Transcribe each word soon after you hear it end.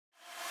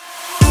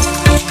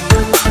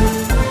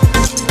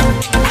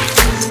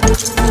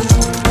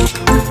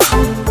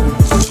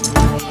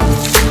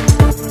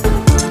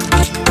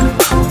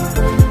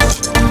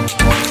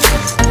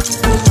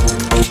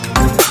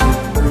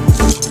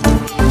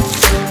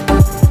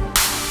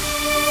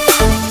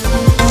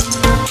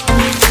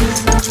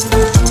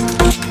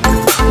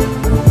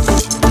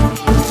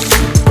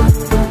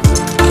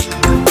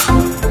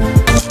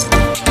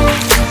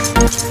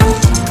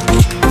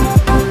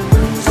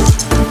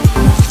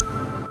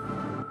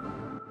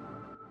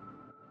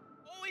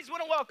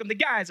want to welcome the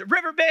guys at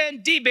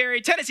Riverbend,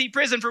 DeBerry, Tennessee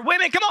Prison for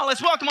Women. Come on,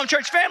 let's welcome them,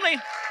 church family.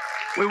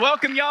 We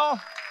welcome y'all.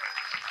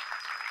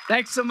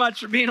 Thanks so much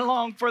for being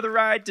along for the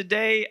ride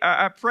today.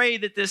 I pray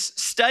that this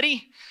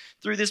study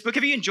through this book,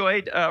 have you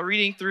enjoyed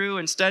reading through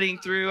and studying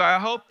through? I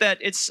hope that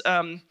it's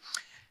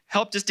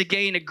helped us to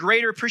gain a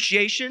greater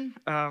appreciation,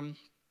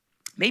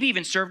 maybe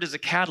even served as a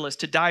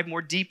catalyst to dive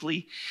more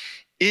deeply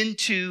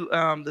into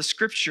the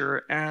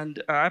scripture.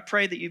 And I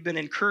pray that you've been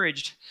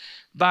encouraged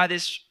by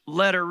this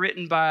letter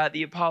written by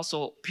the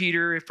Apostle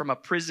Peter from a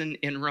prison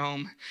in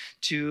Rome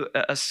to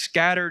a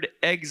scattered,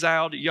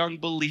 exiled, young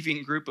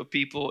believing group of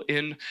people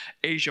in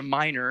Asia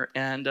Minor.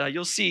 And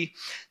you'll see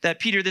that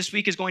Peter this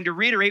week is going to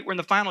reiterate. We're in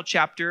the final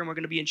chapter, and we're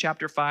going to be in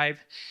chapter 5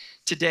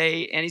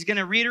 today. And he's going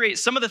to reiterate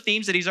some of the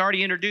themes that he's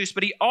already introduced,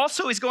 but he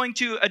also is going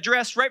to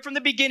address right from the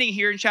beginning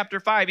here in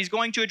chapter 5, he's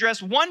going to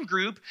address one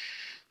group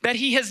that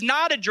he has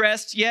not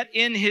addressed yet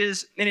in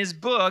his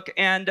book.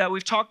 And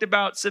we've talked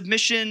about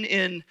submission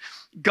in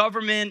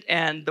government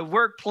and the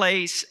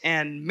workplace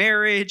and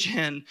marriage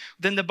and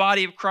then the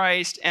body of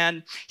Christ.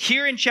 And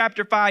here in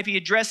chapter 5, he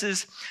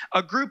addresses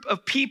a group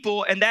of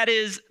people, and that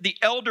is the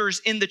elders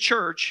in the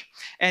church.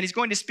 And he's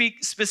going to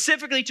speak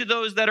specifically to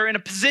those that are in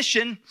a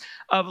position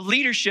of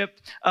leadership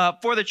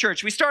for the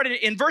church. We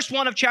started in verse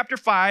 1 of chapter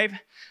 5.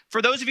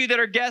 For those of you that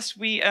are guests,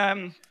 we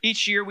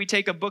each year we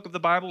take a book of the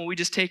Bible and we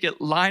just take it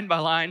line by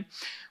line,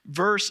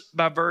 verse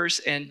by verse,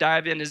 and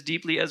dive in as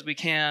deeply as we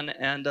can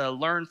and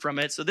learn from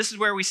it. So this is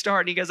where we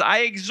start. And he goes, I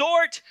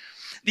exhort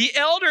the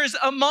elders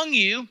among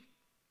you.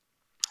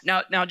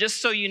 Now,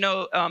 just so you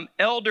know,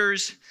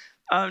 elders,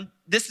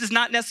 this does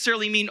not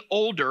necessarily mean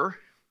older.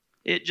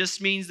 It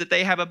just means that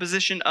they have a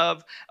position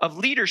of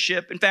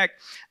leadership. In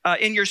fact,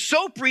 in your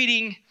SOAP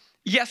reading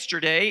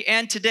yesterday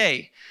and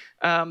today,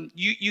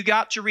 you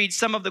got to read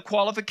some of the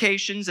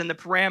qualifications and the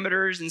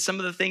parameters and some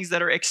of the things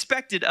that are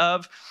expected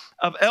of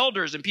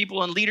elders and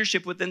people in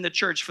leadership within the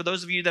church. For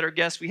those of you that are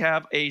guests, we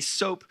have a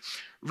SOAP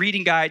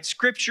reading guide: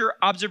 scripture,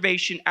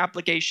 observation,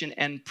 application,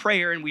 and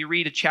prayer. And we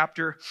read a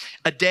chapter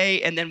a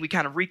day, and then we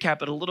kind of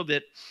recap it a little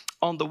bit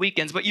on the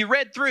weekends. But you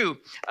read through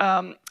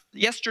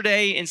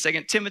yesterday in 2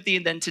 Timothy,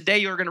 and then today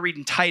you're going to read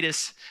in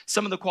Titus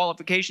some of the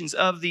qualifications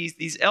of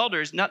these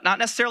elders, not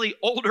necessarily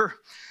older,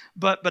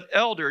 but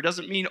elder.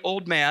 Doesn't mean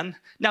old man.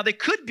 Now, they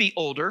could be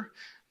older,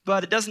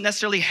 but it doesn't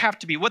necessarily have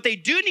to be. What they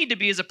do need to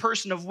be is a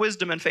person of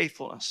wisdom and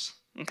faithfulness,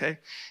 okay?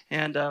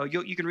 And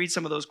you can read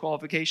some of those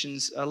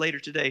qualifications later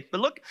today. But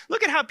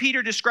look at how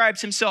Peter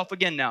describes himself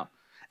again now.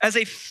 As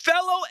a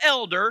fellow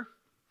elder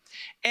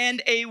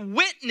and a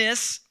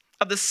witness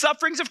of the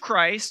sufferings of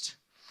Christ,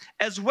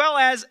 as well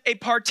as a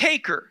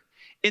partaker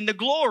in the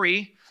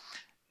glory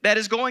that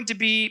is going to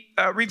be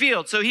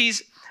revealed. So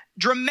he's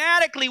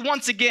dramatically,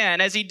 once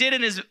again, as he did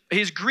in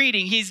his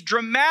greeting, he's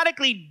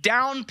dramatically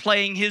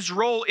downplaying his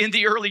role in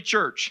the early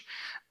church.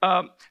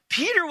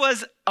 Peter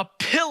was a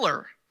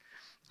pillar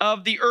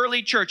of the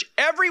early church.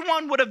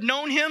 Everyone would have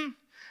known him.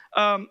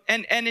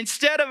 And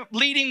instead of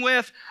leading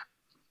with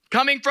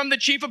coming from the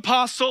chief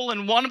apostle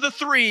and one of the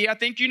three, I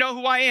think you know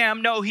who I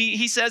am. No,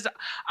 he says,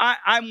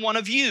 I'm one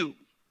of you.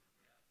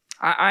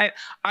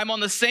 I'm on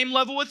the same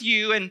level with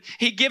you, and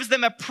he gives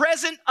them a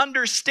present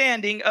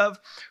understanding of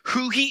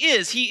who he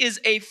is. He is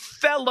a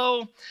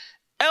fellow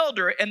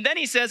elder. And then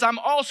he says, I'm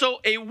also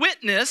a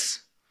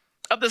witness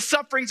of the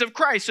sufferings of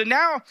Christ. So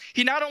now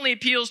he not only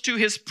appeals to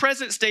his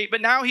present state,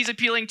 but now he's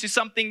appealing to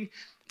something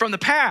from the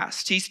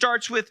past. He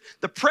starts with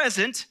the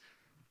present,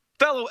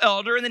 fellow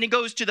elder, and then he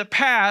goes to the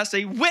past,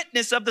 a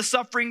witness of the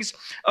sufferings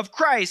of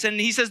Christ. And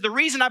he says, the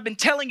reason I've been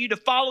telling you to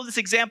follow this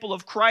example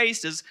of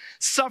Christ as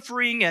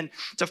suffering and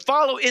to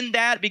follow in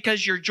that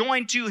because you're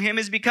joined to him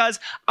is because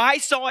I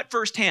saw it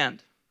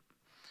firsthand.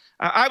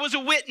 I was a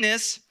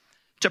witness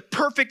to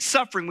perfect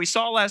suffering. We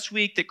saw last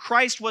week that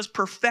Christ was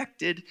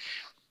perfected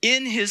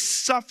in his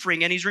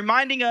suffering, and he's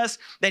reminding us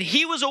that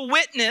he was a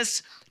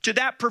witness to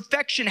that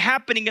perfection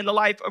happening in the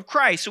life of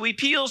Christ. So he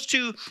appeals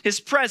to his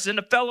present,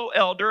 a fellow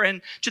elder,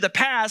 and to the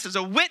past as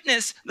a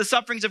witness the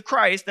sufferings of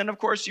Christ. Then, of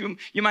course, you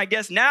might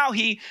guess now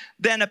he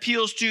then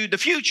appeals to the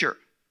future.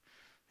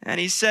 And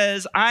he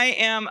says, I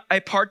am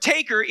a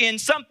partaker in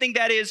something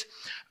that is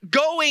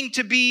going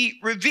to be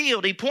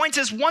revealed. He points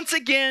us once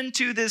again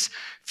to this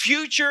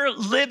future,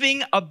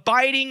 living,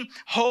 abiding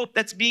hope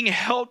that's being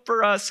held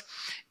for us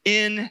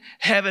in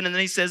heaven. And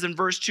then he says in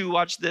verse 2,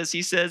 watch this.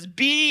 He says,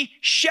 be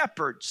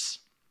shepherds.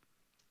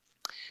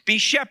 Be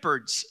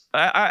shepherds.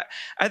 I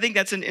think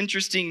that's an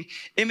interesting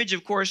image,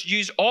 of course,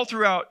 used all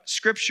throughout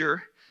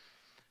Scripture.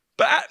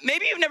 But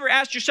maybe you've never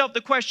asked yourself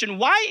the question,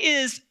 why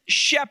is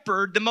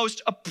shepherd the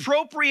most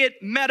appropriate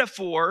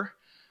metaphor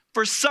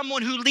for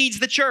someone who leads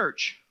the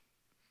church?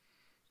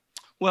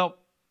 Well,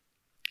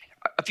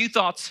 a few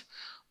thoughts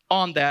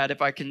on that,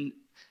 if I can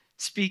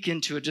speak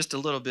into it just a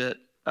little bit.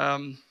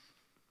 To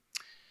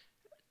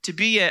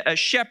be a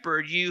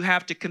shepherd, you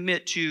have to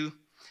commit to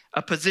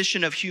a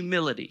position of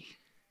humility.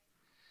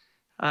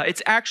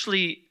 It's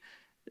actually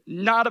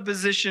not a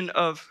position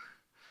of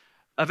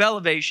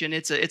elevation.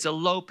 It's a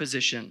low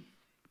position.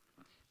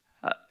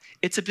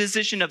 It's a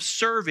position of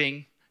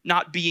serving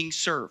not being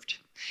served.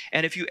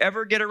 And if you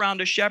ever get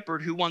around a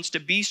shepherd who wants to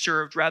be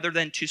served rather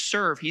than to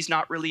serve, he's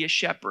not really a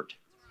shepherd.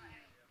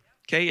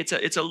 Okay,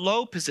 it's a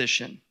low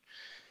position.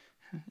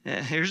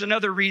 Here's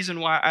another reason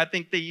why I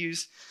think they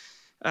use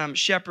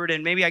shepherd,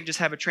 and maybe I can just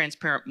have a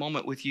transparent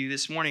moment with you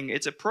this morning.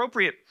 It's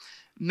appropriate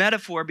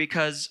metaphor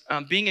because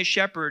being a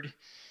shepherd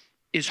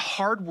is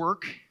hard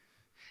work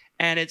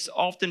and it's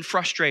often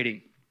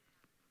frustrating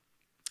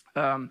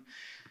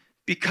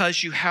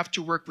because you have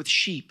to work with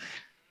sheep.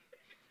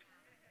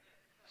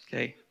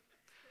 Okay.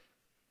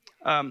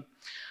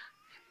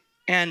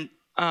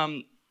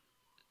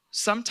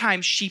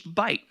 Sometimes sheep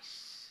bite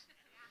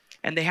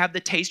and they have the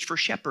taste for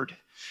shepherd.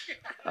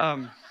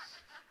 Now,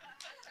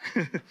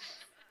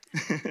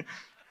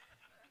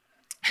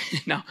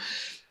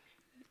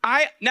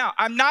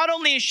 I'm not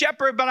only a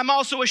shepherd, but I'm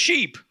also a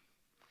sheep.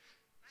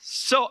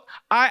 So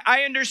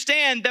I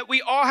understand that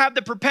we all have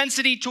the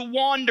propensity to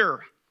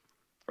wander,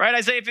 right?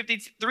 Isaiah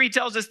 53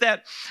 tells us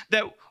that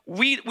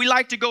we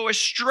like to go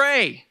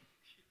astray.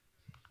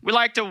 We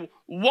like to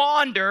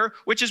wander,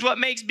 which is what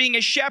makes being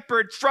a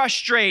shepherd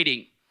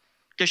frustrating.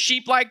 Because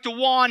sheep like to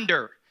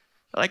wander.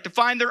 They like to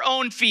find their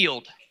own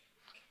field.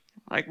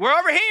 Like, we're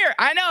over here.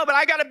 I know, but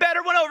I got a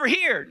better one over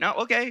here. No,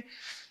 okay.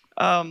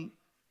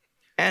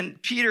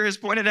 And Peter has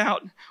pointed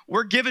out,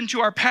 we're given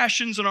to our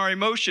passions and our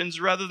emotions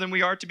rather than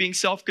we are to being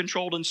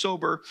self-controlled and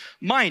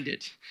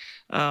sober-minded.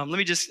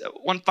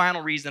 One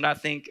final reason I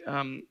think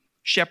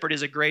shepherd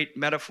is a great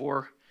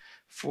metaphor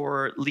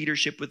for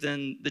leadership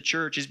within the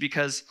church is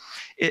because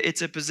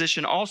it's a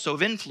position also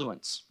of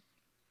influence.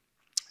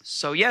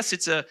 So yes,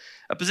 it's a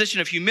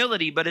position of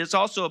humility, but it's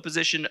also a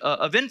position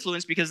of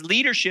influence because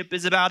leadership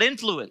is about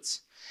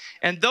influence.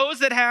 And those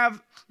that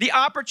have the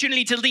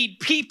opportunity to lead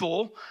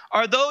people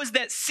are those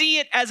that see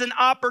it as an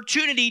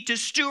opportunity to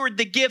steward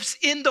the gifts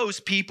in those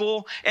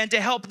people and to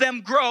help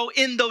them grow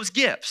in those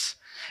gifts.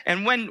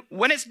 And when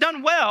it's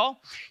done well,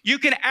 you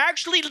can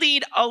actually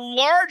lead a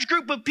large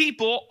group of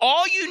people,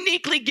 all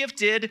uniquely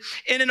gifted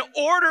in an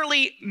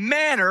orderly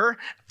manner,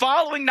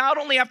 following not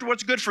only after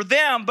what's good for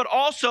them, but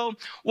also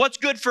what's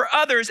good for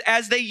others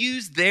as they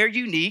use their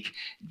unique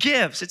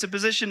gifts. It's a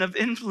position of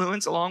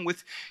influence along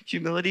with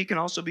humility can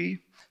also be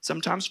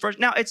sometimes first.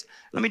 Now,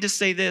 let me just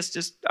say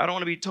this, I don't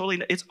want to be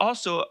totally, it's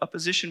also a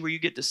position where you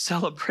get to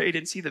celebrate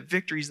and see the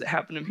victories that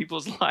happen in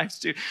people's lives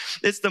too.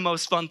 It's the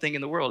most fun thing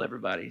in the world,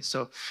 everybody.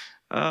 So,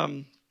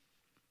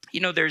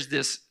 there's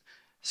this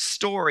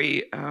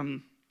story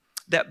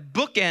that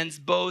bookends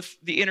both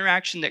the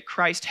interaction that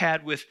Christ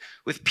had with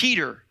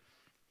Peter.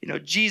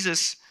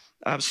 Jesus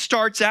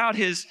starts out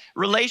his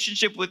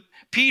relationship with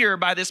Peter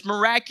by this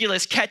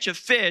miraculous catch of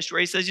fish where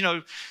he says,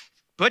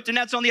 put the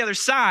nets on the other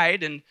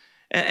side.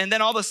 And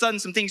then all of a sudden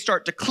some things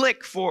start to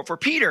click for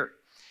Peter.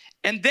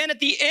 And then at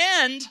the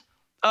end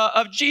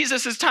of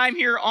Jesus' time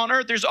here on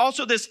earth, there's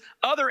also this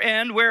other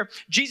end where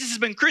Jesus has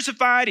been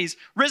crucified, he's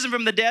risen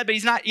from the dead, but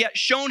he's not yet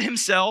shown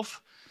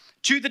himself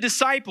to the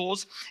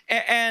disciples.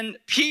 And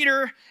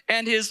Peter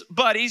and his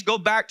buddies go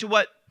back to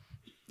what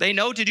they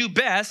know to do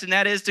best, and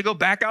that is to go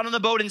back out on the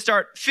boat and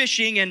start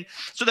fishing. And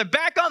so they're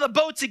back on the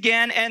boats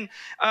again, and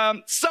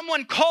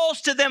someone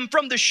calls to them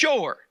from the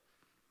shore.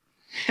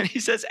 And he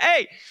says,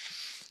 hey,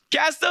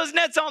 cast those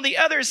nets on the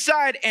other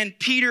side. And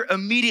Peter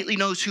immediately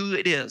knows who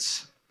it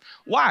is.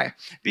 Why?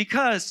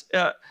 Because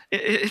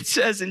it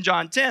says in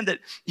John 10 that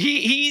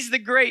he's the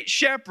great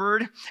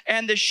shepherd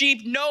and the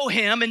sheep know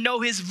him and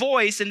know his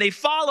voice and they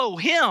follow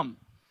him.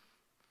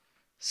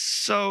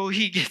 So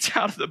he gets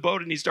out of the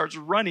boat and he starts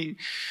running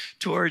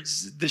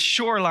towards the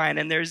shoreline.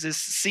 And there's this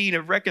scene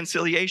of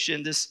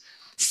reconciliation, this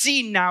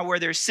scene now where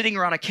they're sitting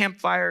around a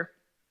campfire.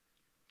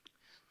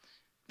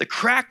 The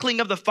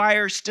crackling of the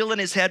fire still in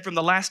his head from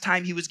the last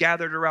time he was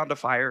gathered around a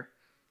fire.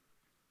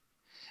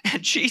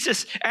 And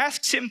Jesus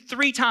asks him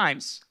 3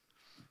 times,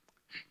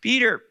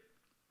 Peter,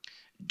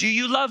 do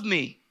you love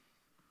me?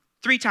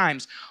 3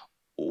 times,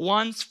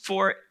 once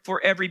for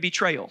every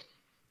betrayal.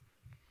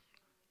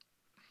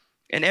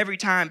 And every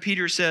time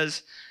Peter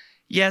says,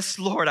 yes,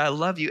 Lord, I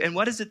love you. And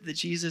what is it that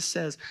Jesus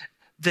says?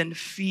 Then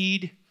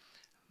feed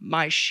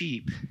my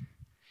sheep.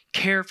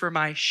 Care for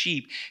my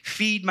sheep.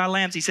 Feed my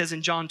lambs. He says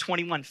in John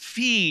 21,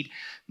 feed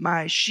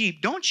my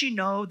sheep. Don't you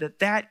know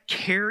that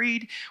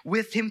carried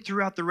with him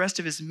throughout the rest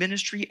of his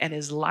ministry and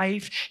his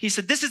life? He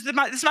said, this is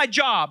my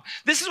job.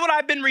 This is what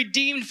I've been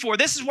redeemed for.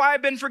 This is why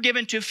I've been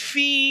forgiven, to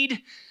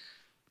feed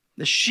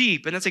the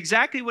sheep. And that's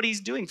exactly what he's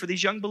doing for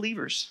these young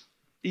believers,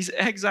 these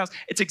exiles.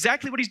 It's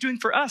exactly what he's doing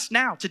for us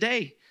now,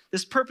 today.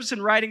 This purpose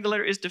in writing the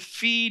letter is to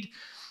feed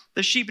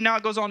the sheep. Now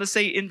it goes on to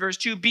say in verse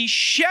 2, be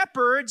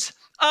shepherds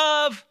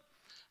of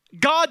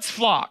God's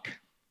flock.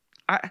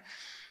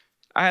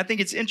 I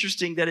think it's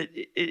interesting that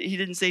he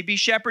didn't say be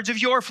shepherds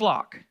of your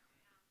flock.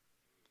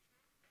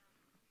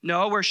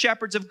 No, we're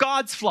shepherds of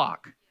God's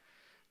flock.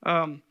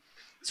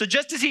 So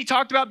just as he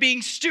talked about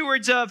being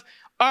stewards of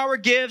our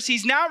gifts,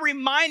 he's now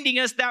reminding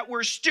us that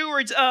we're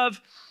stewards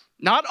of,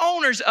 not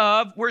owners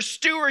of, we're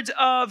stewards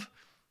of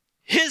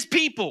his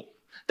people.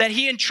 that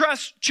he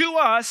entrusts to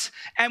us,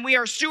 and we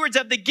are stewards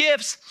of the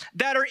gifts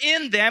that are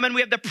in them, and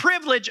we have the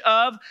privilege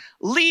of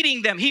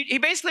leading them. He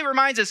basically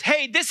reminds us,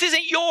 hey, this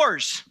isn't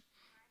yours.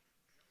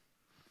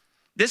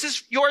 This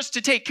is yours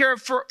to take care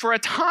of for a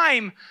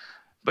time,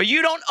 but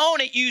you don't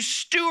own it. You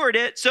steward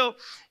it. So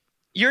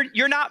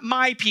you're not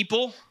my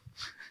people.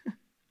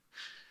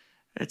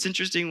 It's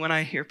interesting when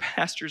I hear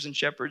pastors and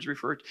shepherds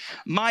refer to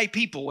my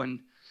people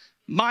and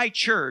my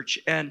church.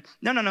 And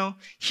no.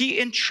 He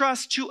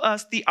entrusts to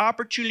us the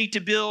opportunity to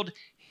build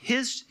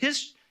his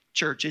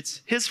church.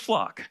 It's his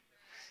flock.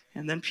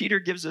 And then Peter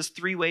gives us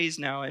 3 ways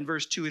now in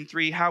verse 2 and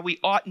 3 how we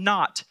ought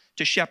not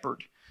to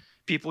shepherd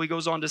people. He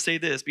goes on to say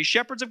this: be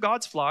shepherds of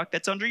God's flock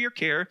that's under your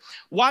care,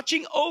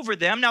 watching over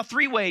them. Now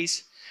 3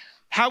 ways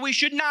how we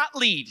should not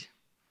lead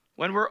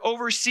when we're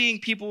overseeing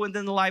people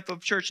within the life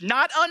of church.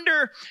 Not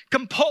under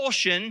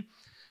compulsion,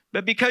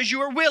 but because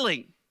you are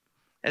willing,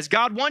 as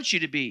God wants you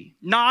to be.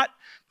 Not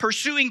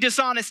pursuing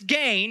dishonest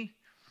gain,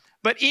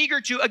 but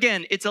eager to,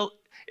 again, it's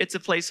a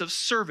place of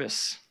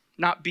service,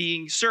 not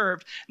being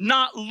served,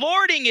 not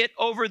lording it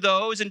over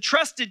those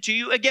entrusted to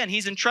you. Again,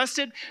 he's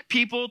entrusted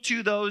people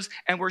to those,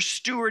 and we're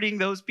stewarding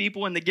those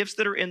people and the gifts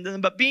that are in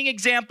them, but being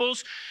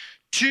examples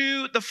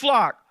to the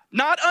flock,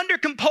 not under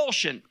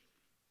compulsion.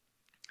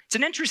 It's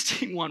an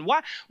interesting one.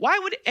 Why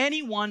would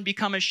anyone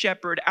become a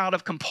shepherd out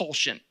of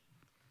compulsion?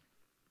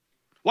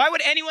 Why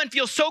would anyone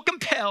feel so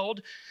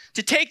compelled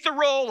to take the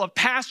role of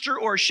pastor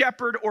or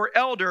shepherd or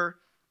elder?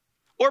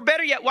 Or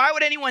better yet, why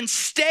would anyone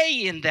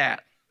stay in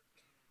that?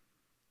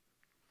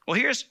 Well,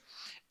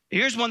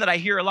 here's one that I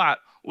hear a lot.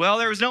 Well,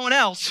 there was no one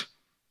else.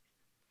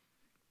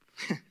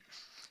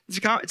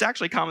 It's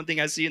actually a common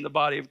thing I see in the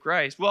body of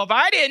Christ. Well, if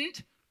I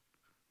didn't,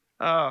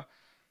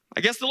 I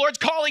guess the Lord's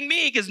calling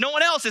me because no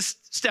one else is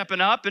stepping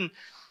up. And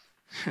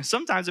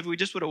sometimes if we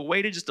just would have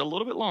waited just a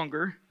little bit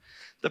longer,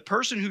 the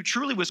person who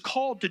truly was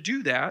called to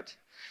do that,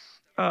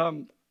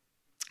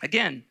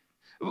 again,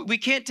 we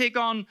can't take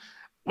on,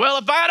 well,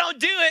 if I don't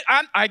do it,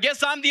 I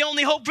guess I'm the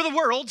only hope for the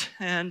world.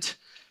 And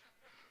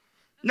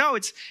no,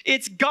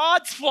 it's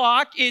God's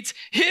flock, it's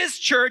his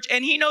church,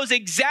 and he knows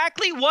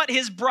exactly what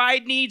his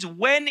bride needs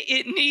when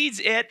it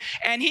needs it,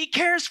 and he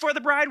cares for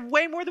the bride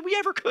way more than we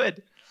ever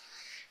could.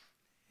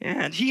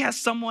 And he has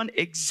someone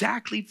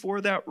exactly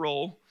for that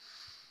role.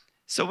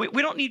 So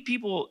we don't need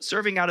people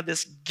serving out of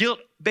this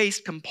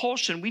guilt-based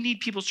compulsion. We need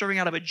people serving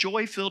out of a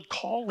joy-filled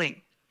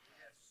calling.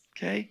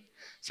 Okay?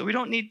 So we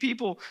don't need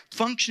people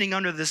functioning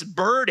under this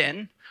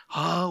burden.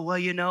 Oh,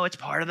 well, it's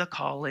part of the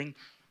calling.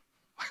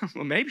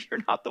 Well, maybe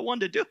you're not the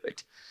one to do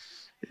it.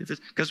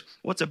 Because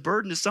what's a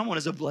burden to someone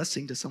is a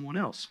blessing to someone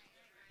else.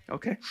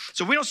 Okay?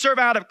 So we don't serve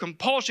out of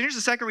compulsion. Here's the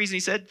second reason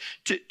he said,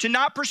 to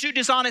not pursue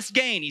dishonest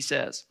gain, he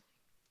says.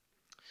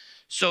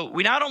 So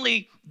we not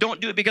only don't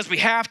do it because we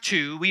have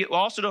to, we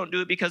also don't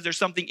do it because there's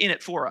something in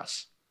it for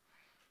us.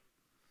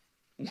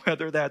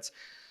 Whether that's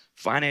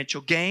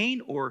financial gain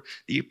or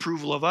the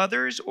approval of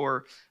others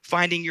or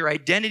finding your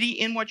identity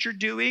in what you're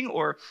doing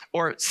or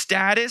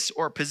status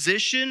or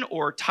position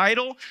or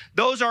title.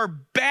 Those are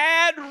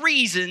bad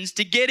reasons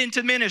to get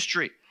into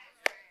ministry.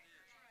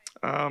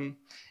 And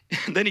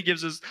then he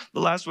gives us the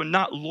last one,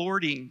 not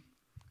lording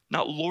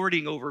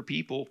over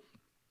people.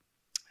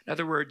 In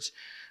other words,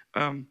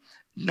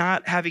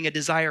 not having a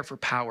desire for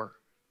power.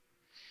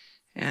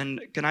 And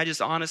can I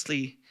just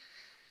honestly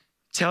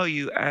tell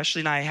you,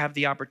 Ashley and I have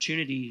the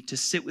opportunity to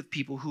sit with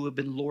people who have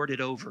been lorded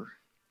over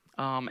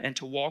and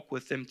to walk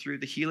with them through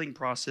the healing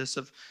process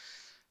of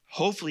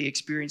hopefully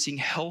experiencing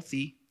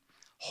healthy,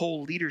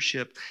 whole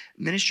leadership.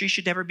 Ministry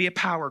should never be a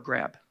power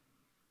grab.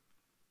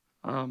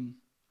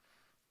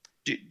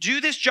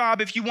 Do this job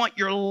if you want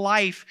your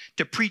life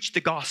to preach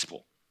the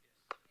gospel.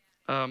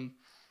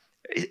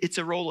 It's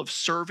a role of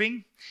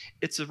serving.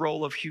 It's a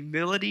role of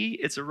humility.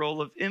 It's a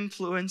role of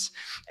influence.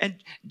 And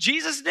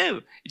Jesus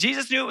knew.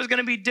 Jesus knew it was going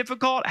to be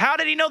difficult. How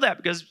did he know that?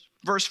 Because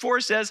verse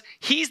 4 says,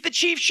 he's the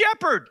chief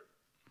shepherd.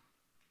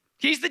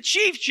 He's the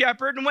chief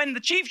shepherd. And when the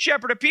chief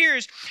shepherd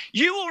appears,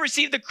 you will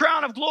receive the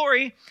crown of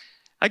glory.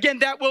 Again,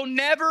 that will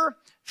never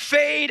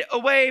fade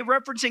away,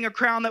 referencing a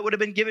crown that would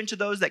have been given to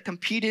those that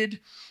competed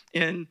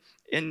in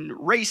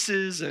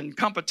races and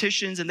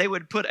competitions, and they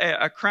would put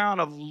a crown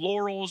of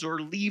laurels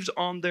or leaves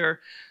on their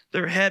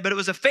head, but it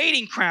was a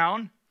fading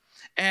crown.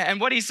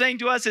 And what he's saying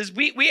to us is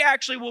we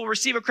actually will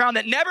receive a crown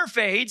that never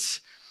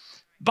fades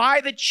by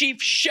the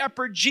chief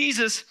shepherd,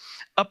 Jesus,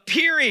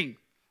 appearing.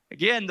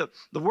 Again,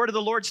 the word of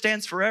the Lord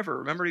stands forever.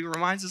 Remember, he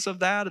reminds us of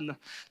that. And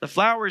the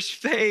flowers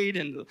fade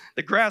and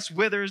the grass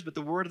withers, but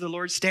the word of the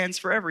Lord stands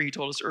forever, he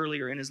told us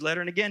earlier in his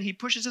letter. And again, he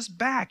pushes us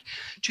back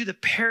to the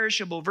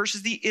perishable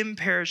versus the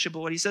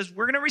imperishable. And he says,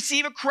 we're going to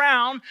receive a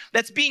crown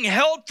that's being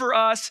held for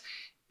us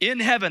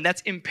in heaven.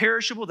 That's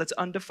imperishable, that's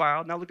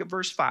undefiled. Now look at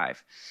verse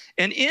 5.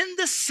 And in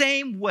the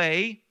same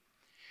way,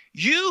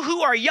 you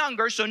who are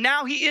younger, so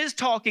now he is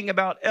talking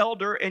about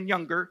elder and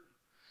younger,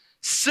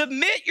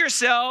 submit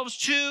yourselves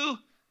to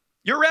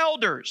your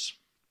elders.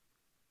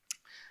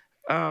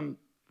 In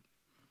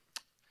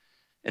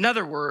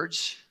other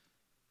words,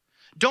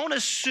 don't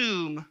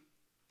assume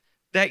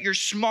that you're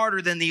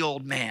smarter than the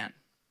old man.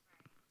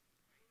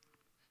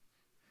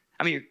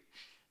 I mean, you're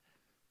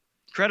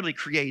incredibly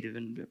creative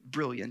and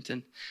brilliant,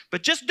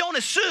 but just don't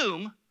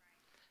assume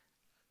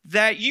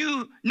that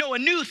you know a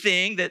new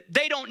thing that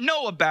they don't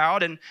know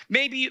about, and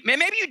maybe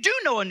you do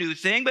know a new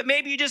thing, but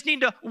maybe you just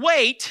need to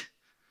wait,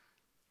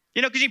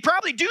 because you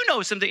probably do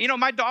know something.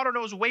 My daughter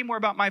knows way more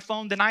about my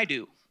phone than I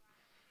do.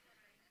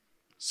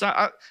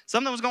 So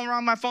something was going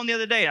wrong with my phone the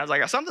other day, and I was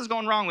like, something's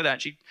going wrong with that.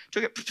 And she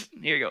took it,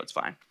 here you go, it's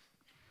fine.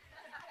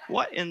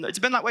 It's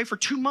been that way for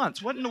 2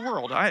 months. What in the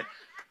world? I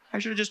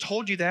should have just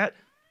told you that.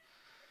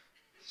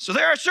 So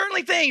there are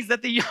certainly things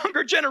that the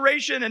younger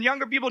generation and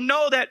younger people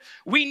know that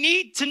we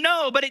need to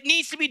know, but it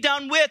needs to be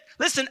done with,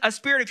 listen, a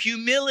spirit of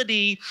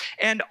humility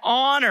and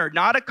honor,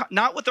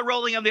 not with the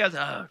rolling of the eyes.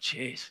 Oh,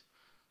 jeez.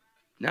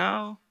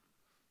 No.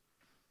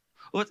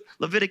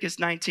 Leviticus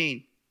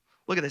 19.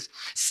 Look at this.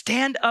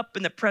 Stand up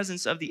in the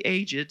presence of the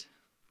aged.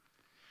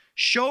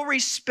 Show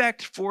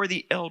respect for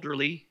the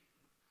elderly.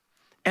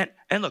 And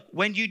look,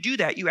 when you do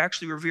that, you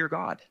actually revere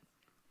God.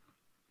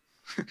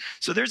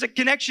 So there's a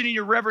connection in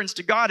your reverence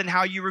to God and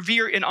how you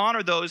revere and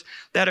honor those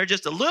that are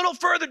just a little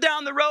further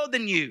down the road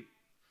than you.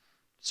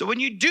 So when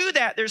you do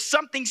that, there's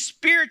something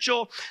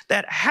spiritual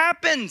that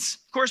happens.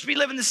 Of course, we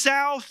live in the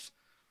South.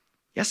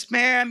 Yes,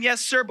 ma'am.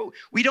 Yes, sir. But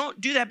we don't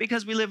do that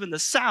because we live in the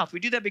South. We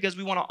do that because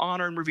we want to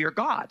honor and revere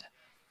God.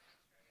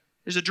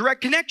 There's a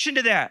direct connection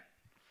to that.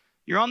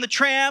 You're on the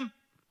tram.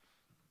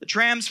 The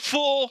tram's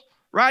full,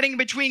 riding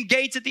between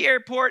gates at the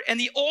airport, and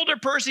the older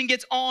person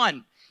gets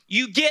on.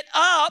 You get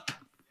up.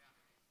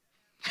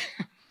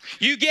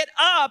 You get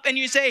up and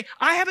you say,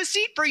 I have a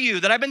seat for you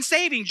that I've been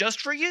saving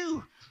just for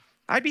you.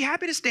 I'd be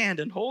happy to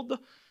stand and hold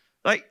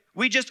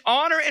we just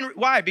honor. And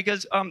why?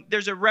 Because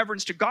there's a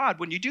reverence to God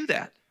when you do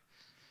that.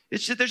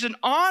 It's that there's an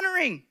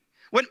honoring.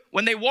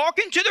 When they walk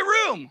into the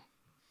room,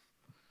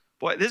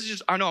 boy,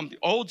 I know I'm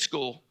old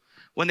school.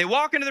 When they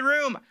walk into the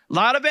room, a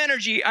lot of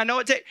energy. I know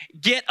it takes,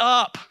 get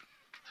up.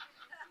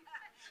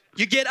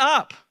 You get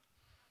up.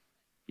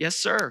 Yes,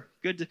 sir.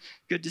 Good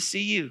to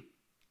see you.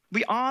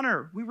 We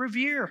honor, we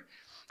revere.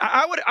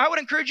 I would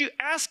encourage you,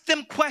 ask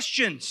them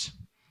questions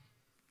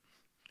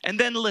and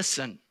then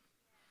listen.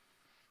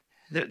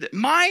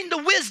 Mind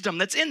the wisdom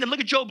that's in them. Look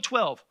at Job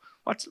 12.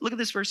 Look at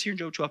this verse here in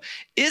Job 12.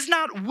 Is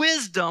not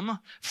wisdom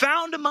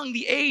found among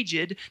the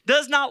aged?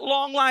 Does not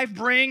long life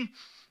bring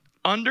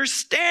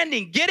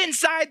understanding? Get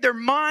inside their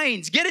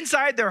minds. Get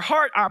inside their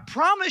heart. I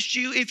promise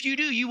you, if you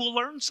do, you will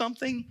learn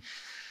something.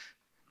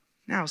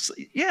 Now,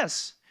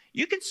 yes,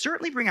 you can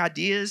certainly bring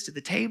ideas to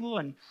the table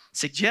and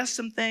suggest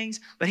some things,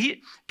 but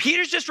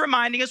Peter's just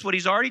reminding us what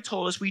he's already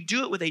told us. We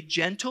do it with a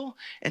gentle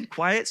and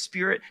quiet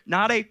spirit,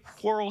 not a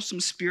quarrelsome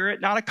spirit,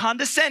 not a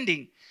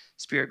condescending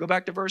spirit. Go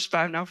back to verse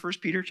 5 now, 1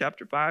 Peter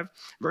chapter 5,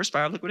 verse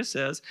 5. Look what it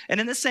says. And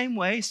in the same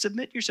way,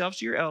 submit yourselves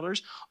to your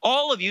elders,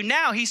 all of you.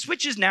 Now, he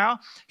switches now.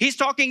 He's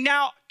talking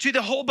now to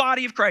the whole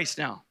body of Christ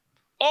now.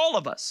 All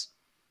of us.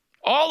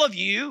 All of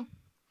you,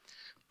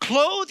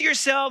 clothe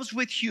yourselves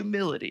with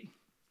humility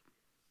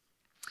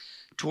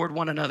toward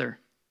one another.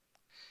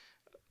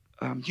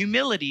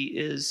 Humility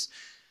is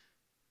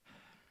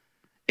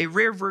a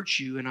rare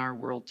virtue in our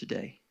world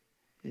today.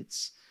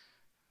 It's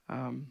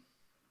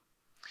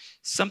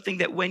something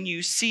that when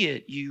you see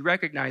it, you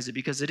recognize it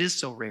because it is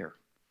so rare.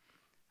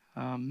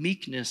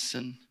 Meekness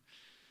and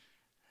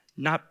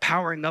not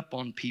powering up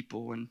on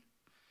people. And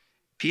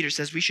Peter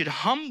says we should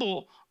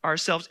humble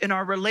ourselves in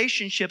our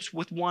relationships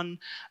with one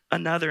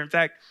another. In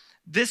fact,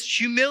 this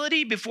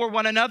humility before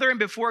one another and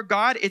before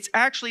God, it's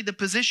actually the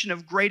position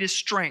of greatest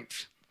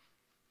strength.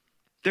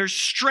 There's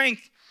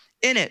strength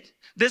in it.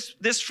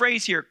 This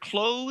phrase here,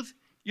 clothe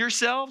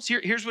yourselves,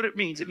 here's what it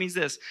means. It means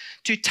this: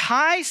 to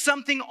tie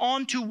something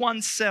onto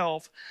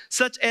oneself,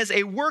 such as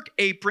a work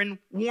apron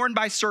worn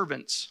by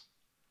servants.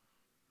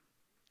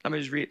 Let me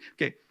just read it.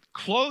 Okay,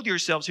 clothe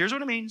yourselves. Here's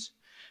what it means: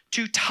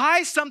 to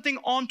tie something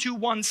onto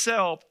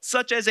oneself,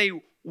 such as a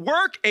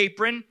work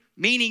apron,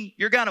 meaning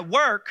you're going to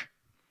work,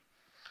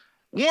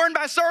 worn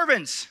by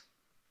servants.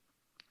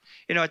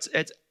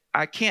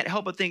 I can't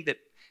help but think that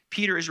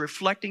Peter is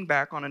reflecting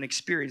back on an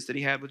experience that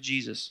he had with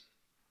Jesus.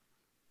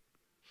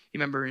 You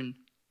remember in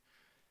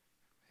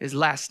his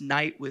last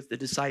night with the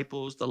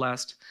disciples, the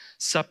Last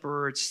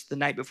Supper, it's the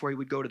night before he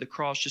would go to the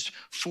cross, just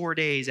 4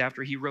 days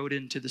after he rode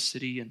into the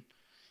city. And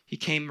he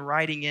came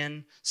riding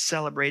in,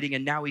 celebrating,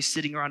 and now he's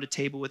sitting around a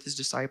table with his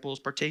disciples,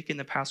 partaking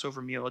the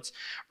Passover meal. It's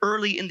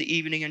early in the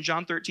evening, and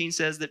John 13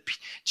 says that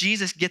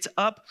Jesus gets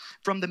up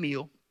from the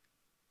meal.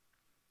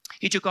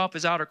 He took off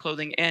his outer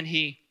clothing, and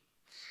he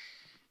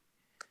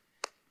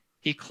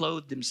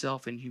clothed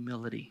himself in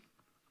humility.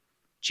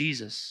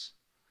 Jesus,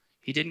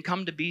 he didn't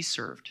come to be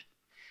served,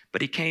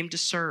 but he came to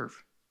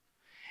serve.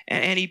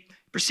 And he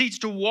proceeds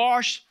to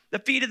wash the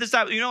feet of the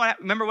disciples.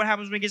 Remember what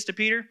happens when he gets to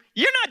Peter?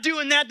 You're not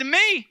doing that to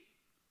me.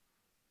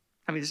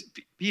 I mean,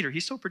 Peter,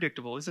 he's so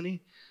predictable, isn't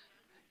he?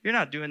 You're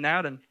not doing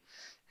that. And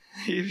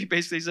he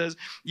basically says,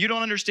 you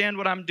don't understand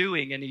what I'm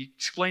doing. And he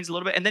explains a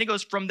little bit. And then he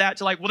goes from that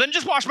to well, then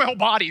just wash my whole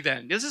body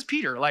then. This is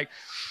Peter.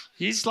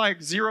 He's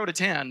like 0 to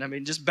 10. I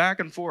mean, just back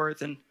and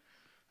forth.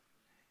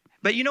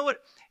 But you know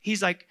what?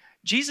 He's like,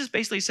 Jesus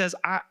basically says,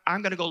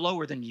 I'm going to go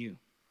lower than you.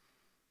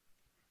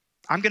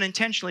 I'm going to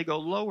intentionally go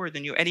lower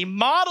than you. And he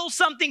models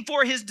something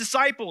for his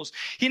disciples.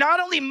 He not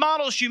only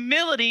models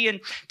humility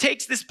and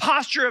takes this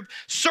posture of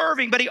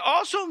serving, but he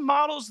also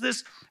models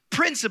this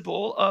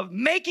principle of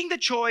making the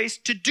choice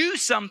to do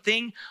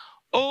something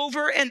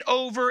over and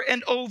over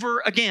and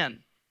over again.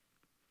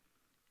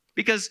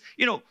 Because,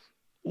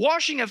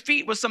 washing of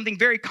feet was something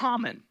very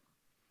common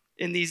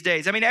in these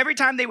days. I mean, every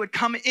time they would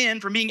come in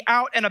from being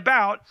out and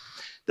about,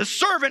 the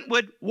servant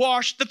would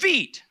wash the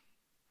feet.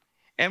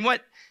 And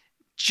what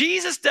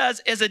Jesus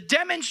does is a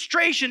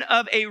demonstration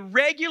of a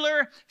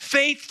regular,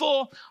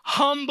 faithful,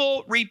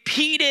 humble,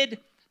 repeated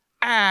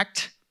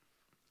act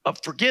of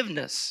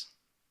forgiveness.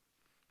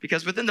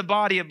 Because within the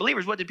body of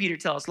believers, what did Peter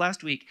tell us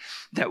last week?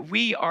 That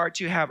we are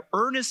to have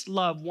earnest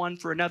love one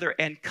for another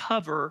and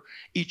cover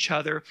each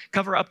other,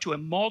 cover up to a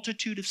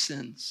multitude of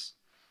sins.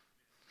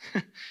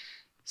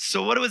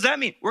 So what does that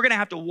mean? We're going to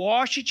have to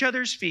wash each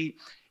other's feet.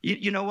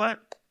 You know what?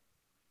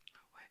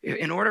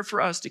 In order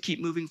for us to keep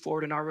moving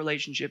forward in our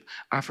relationship,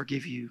 I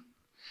forgive you.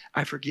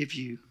 I forgive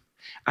you.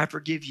 I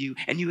forgive you.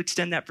 And you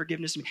extend that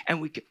forgiveness to me.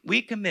 And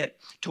we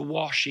commit to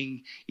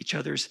washing each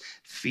other's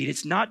feet.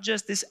 It's not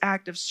just this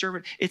act of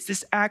servant. It's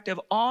this act of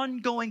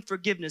ongoing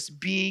forgiveness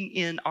being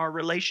in our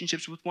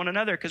relationships with one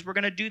another, because we're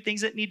going to do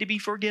things that need to be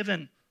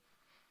forgiven.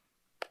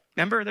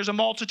 Remember, there's a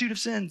multitude of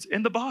sins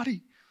in the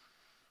body.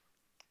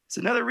 It's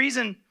another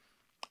reason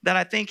that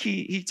I think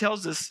he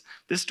tells us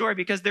this story,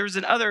 because there's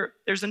another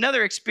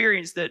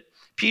experience that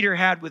Peter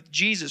had with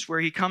Jesus, where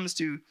he comes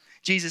to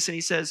Jesus and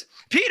he says,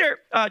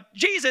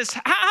 Jesus,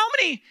 how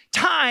many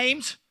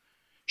times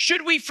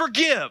should we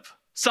forgive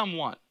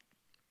someone?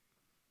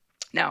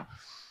 Now,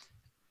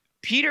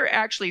 Peter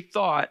actually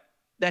thought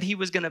that he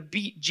was going to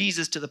beat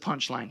Jesus to the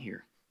punchline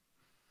here.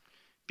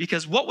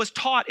 Because what was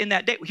taught in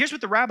that day, here's what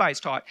the rabbis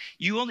taught.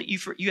 You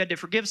had to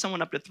forgive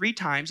someone up to 3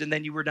 times and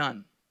then you were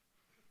done.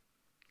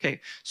 Okay,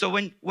 so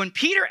when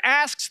Peter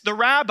asks the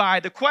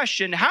rabbi the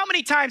question, how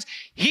many times,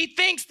 he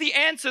thinks the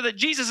answer that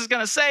Jesus is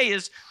going to say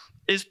is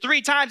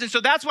 3 times. And so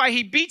that's why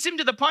he beats him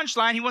to the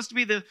punchline. He wants to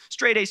be the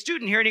straight A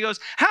student here. And he goes,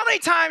 how many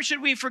times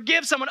should we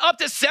forgive someone? Up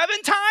to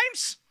 7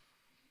 times?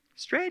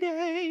 Straight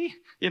A,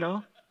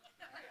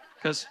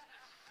 because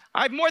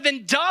I've more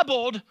than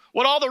doubled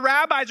what all the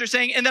rabbis are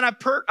saying. And then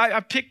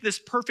I picked this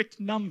perfect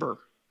number.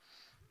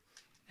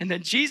 And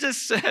then Jesus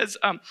says,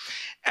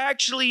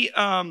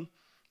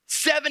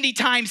 70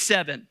 times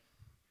 7.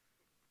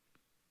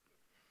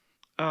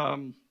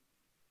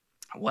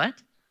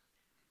 What?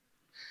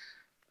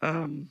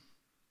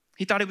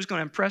 He thought he was going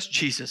to impress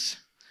Jesus.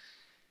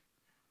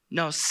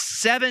 No,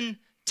 7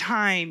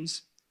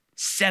 times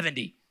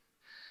 70.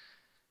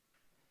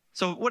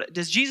 So what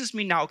does Jesus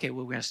mean now? Okay,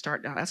 well, we're going to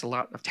start now. That's a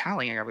lot of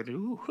tallying. I got to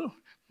do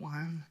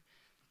 1,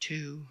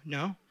 2,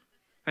 no.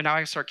 And now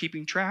I start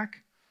keeping track.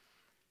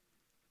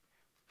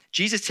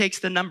 Jesus takes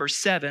the number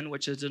 7,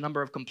 which is the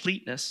number of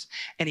completeness,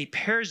 and he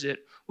pairs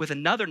it with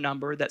another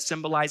number that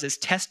symbolizes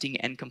testing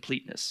and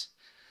completeness.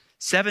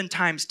 7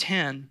 times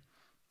 10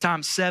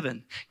 times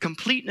 7.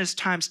 Completeness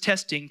times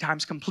testing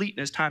times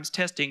completeness times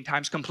testing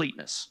times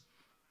completeness.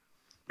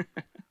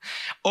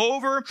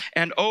 Over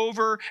and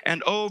over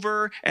and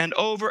over and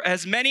over,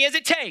 as many as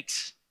it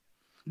takes.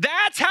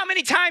 That's how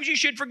many times you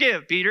should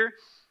forgive, Peter.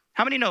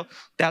 How many know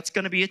that's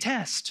going to be a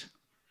test?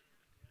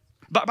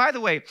 But by the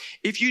way,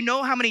 if you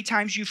know how many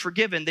times you've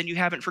forgiven, then you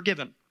haven't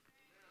forgiven.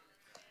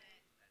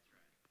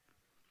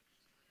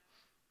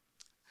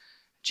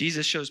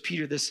 Jesus shows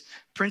Peter this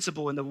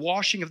principle in the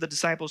washing of the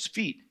disciples'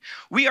 feet.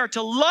 We are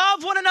to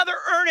love one another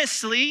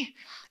earnestly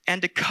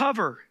and to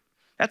cover.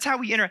 That's how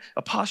we enter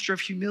a posture of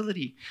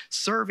humility,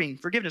 serving,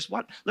 forgiveness.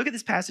 Look at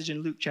this passage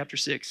in Luke chapter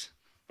 6.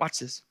 Watch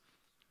this.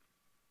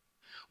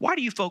 Why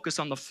do you focus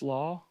on the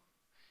flaw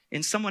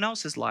in someone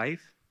else's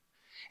life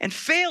and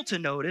fail to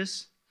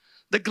notice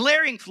the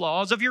glaring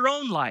flaws of your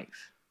own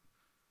life?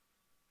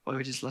 Well,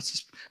 let's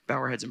just bow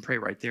our heads and pray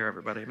right there,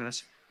 everybody.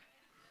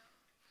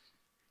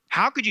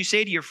 How could you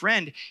say to your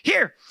friend,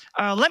 here,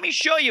 let me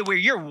show you where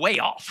you're way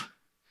off,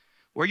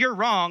 where you're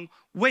wrong,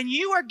 when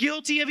you are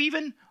guilty of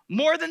even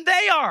more than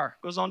they are?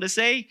 Goes on to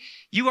say,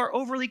 you are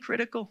overly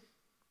critical,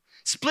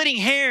 splitting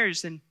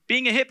hairs and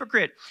being a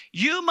hypocrite.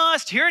 You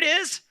must, here it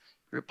is,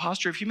 your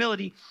posture of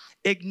humility,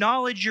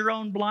 acknowledge your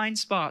own blind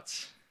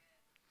spots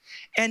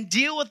and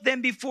deal with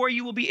them before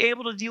you will be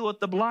able to deal with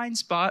the blind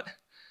spot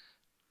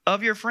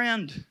of your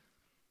friend.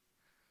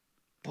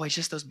 Boy, it's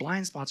just those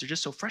blind spots are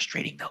just so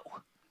frustrating,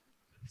 though.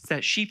 It's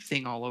that sheep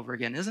thing all over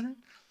again, isn't it?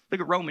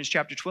 Look at Romans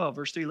chapter 12,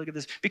 verse 3. Look at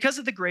this. Because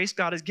of the grace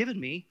God has given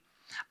me,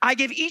 I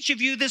give each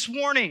of you this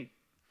warning.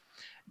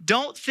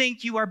 Don't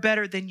think you are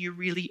better than you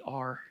really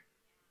are.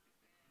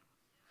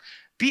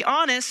 Be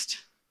honest.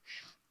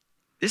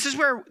 This is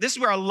where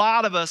a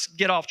lot of us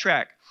get off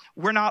track.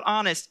 We're not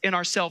honest in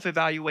our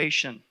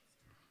self-evaluation.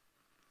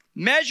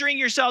 Measuring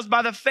yourselves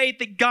by the faith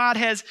that God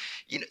has.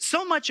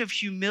 So much of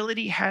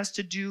humility has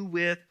to do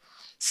with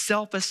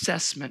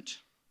self-assessment.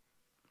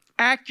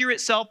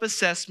 accurate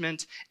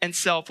self-assessment and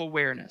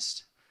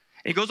self-awareness.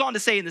 And he goes on to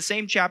say in the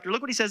same chapter,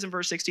 look what he says in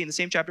verse 16, the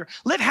same chapter,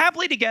 live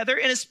happily together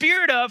in a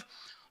spirit of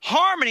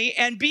harmony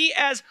and be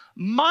as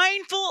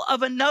mindful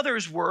of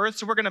another's worth.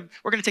 So we're gonna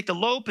take the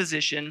low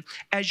position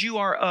as you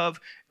are of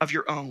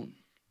your own.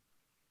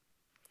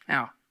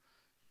 Now,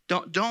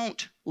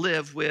 don't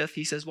live with,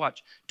 he says,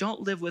 watch,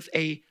 don't live with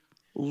a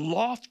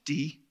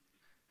lofty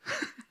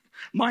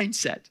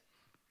mindset.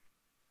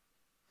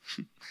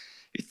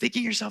 You're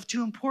thinking yourself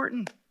too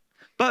important,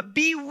 but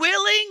be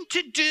willing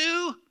to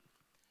do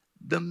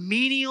the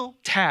menial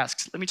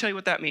tasks. Let me tell you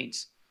what that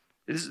means.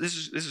 This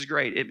is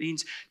great. It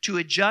means to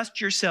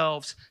adjust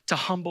yourselves to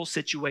humble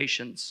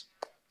situations.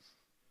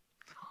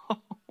 Oh,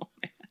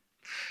 man.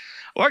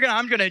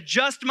 I'm going to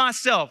adjust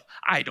myself.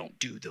 I don't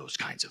do those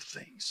kinds of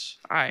things.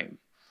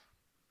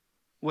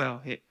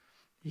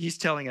 He's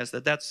telling us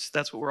that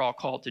that's what we're all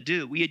called to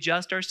do. We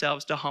adjust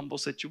ourselves to humble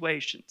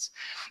situations.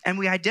 And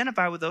we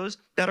identify with those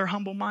that are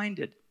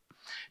humble-minded.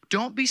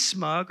 Don't be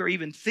smug or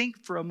even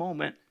think for a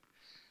moment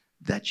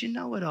that you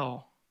know it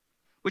all.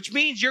 Which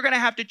means you're going to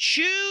have to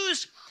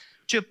choose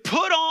to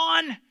put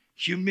on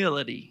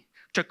humility,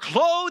 to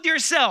clothe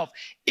yourself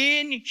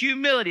in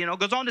humility. And it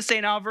goes on to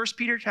say now,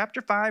 Peter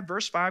chapter 5,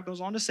 verse 5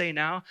 goes on to say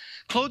now,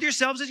 clothe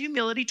yourselves in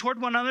humility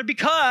toward one another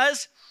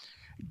because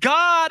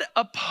God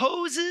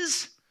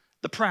opposes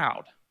the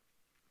proud.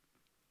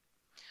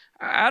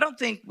 I don't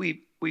think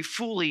we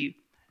fully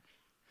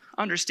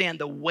understand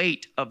the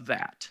weight of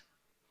that.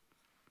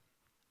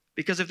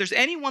 Because if there's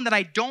anyone that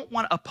I don't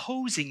want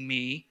opposing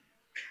me,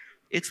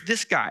 it's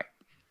this guy.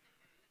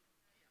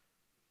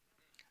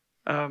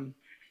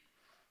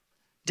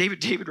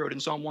 David wrote in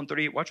Psalm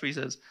 138, watch what he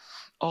says.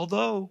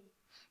 Although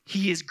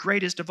he is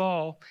greatest of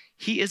all,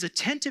 he is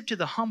attentive to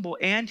the humble,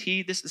 and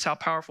this is how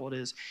powerful it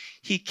is,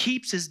 he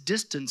keeps his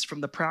distance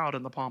from the proud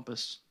and the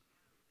pompous.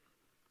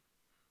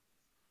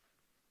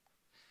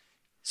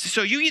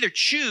 So you either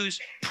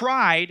choose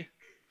pride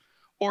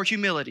or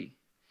humility.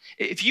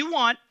 If you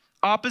want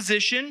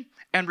opposition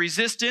and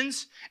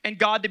resistance and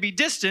God to be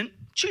distant,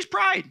 choose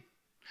pride.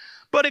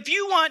 But if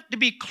you want to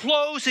be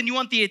close and you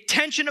want the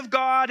attention of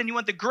God and you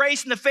want the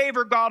grace and the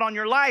favor of God on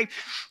your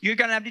life, you're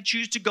going to have to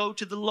choose to go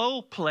to the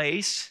low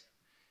place,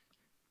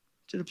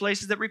 to the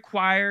places that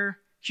require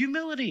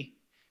humility.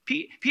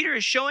 Peter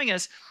is showing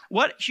us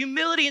what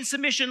humility and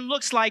submission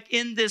looks like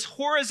in this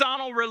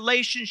horizontal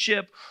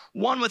relationship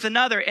one with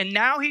another. And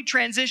now he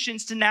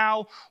transitions to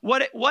now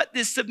what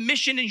this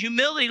submission and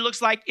humility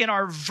looks like in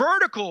our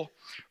vertical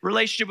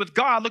relationship with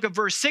God. Look at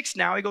verse 6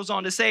 now. He goes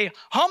on to say,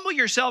 humble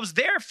yourselves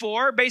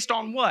therefore, based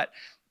on what?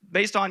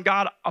 Based on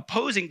God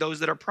opposing those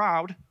that are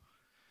proud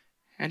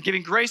and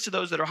giving grace to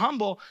those that are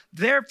humble.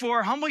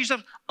 Therefore, humble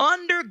yourselves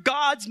under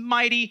God's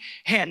mighty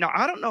hand. Now,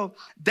 I don't know,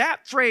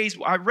 that phrase,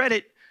 I read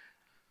it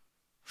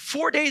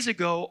 4 days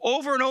ago,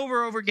 over and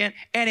over again,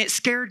 and it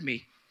scared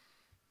me.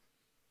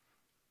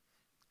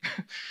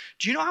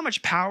 Do you know how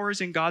much power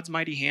is in God's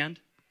mighty hand?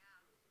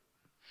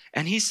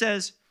 And he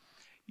says,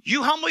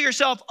 you humble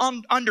yourself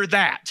under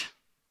that.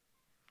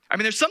 I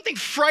mean, there's something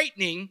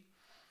frightening,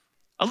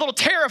 a little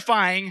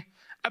terrifying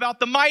about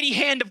the mighty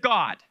hand of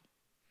God.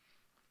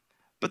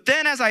 But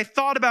then as I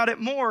thought about it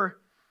more,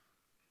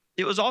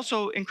 it was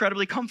also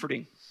incredibly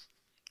comforting.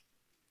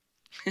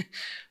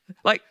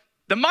 Like,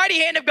 the mighty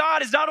hand of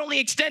God is not only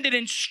extended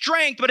in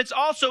strength, but it's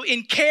also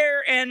in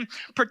care and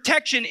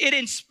protection. It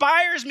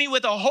inspires me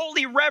with a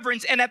holy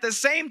reverence, and at the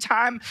same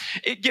time,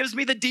 it gives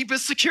me the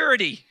deepest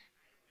security.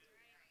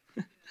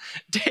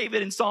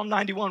 David in Psalm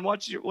 91,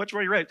 watch what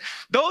he read.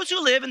 Those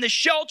who live in the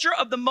shelter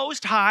of the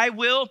Most High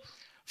will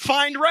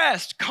find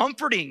rest,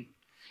 comforting.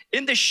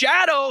 In the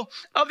shadow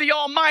of the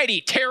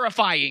Almighty,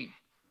 terrifying.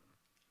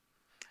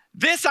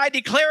 This I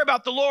declare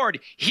about the Lord.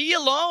 He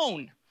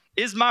alone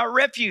is my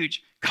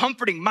refuge,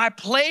 comforting, my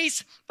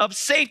place of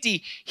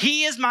safety.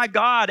 He is my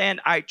God, and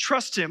I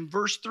trust him.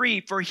 Verse 3,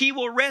 for he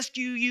will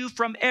rescue you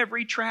from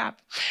every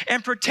trap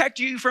and protect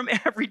you from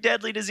every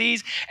deadly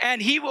disease.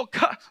 And he will,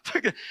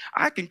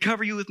 I can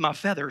cover you with my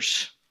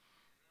feathers.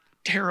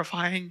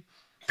 Terrifying,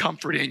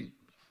 comforting.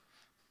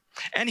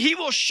 And he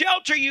will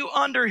shelter you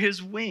under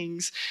his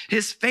wings.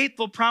 His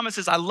faithful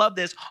promises, I love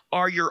this,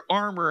 are your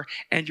armor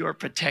and your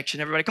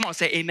protection. Everybody, come on,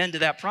 say amen to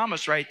that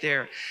promise right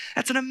there.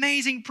 That's an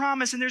amazing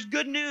promise, and there's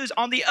good news.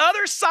 On the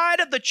other side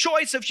of the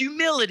choice of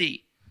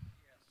humility,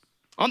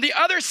 on the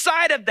other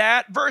side of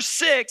that, verse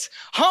 6,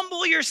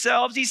 humble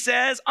yourselves, he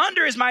says,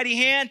 under his mighty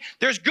hand.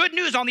 There's good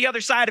news on the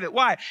other side of it.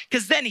 Why?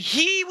 Because then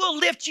he will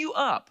lift you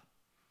up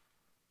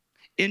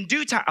in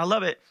due time. I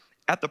love it,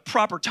 at the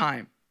proper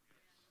time.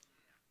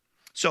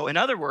 So in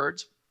other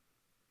words,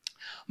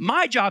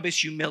 my job is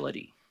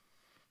humility.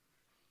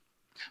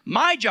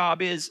 My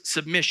job is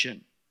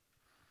submission.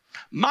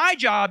 My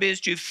job is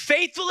to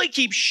faithfully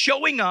keep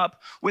showing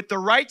up with the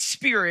right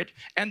spirit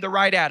and the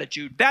right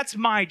attitude. That's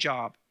my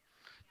job.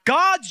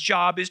 God's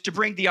job is to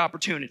bring the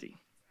opportunity.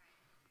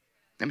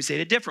 Let me say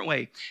it a different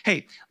way.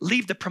 Hey,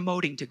 leave the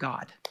promoting to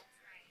God.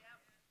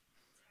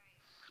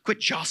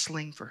 Quit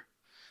jostling for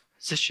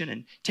position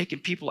and taking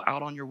people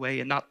out on your way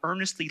and not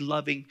earnestly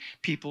loving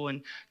people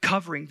and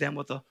covering them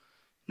with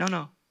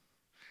no.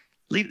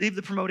 Leave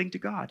the promoting to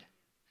God.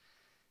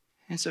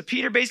 And so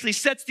Peter basically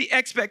sets the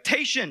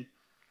expectation.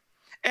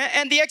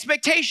 And the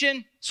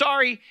expectation,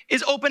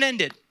 is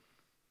open-ended.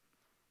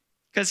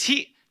 Because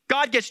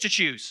God gets to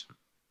choose.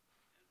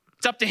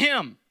 It's up to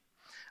him.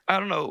 I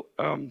don't know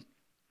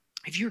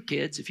if you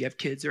have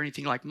kids or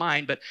anything like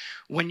mine, but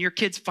when your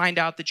kids find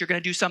out that you're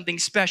going to do something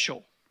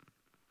special.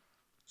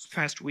 This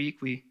past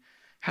week, we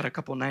had a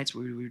couple nights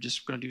where we were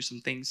just going to do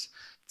some things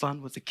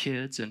fun with the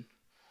kids, and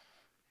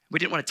we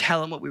didn't want to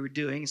tell them what we were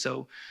doing,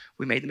 so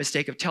we made the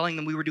mistake of telling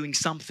them we were doing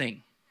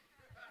something.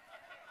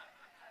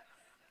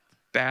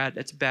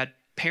 That's a bad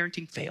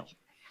parenting fail.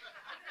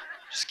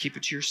 Just keep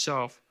it to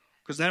yourself.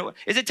 Because then,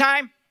 is it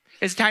time?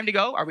 Is it time to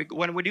go?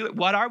 When we do it?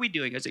 What are we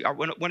doing?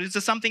 When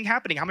is something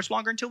happening? How much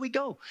longer until we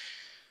go?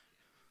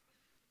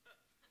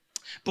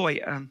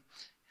 Boy,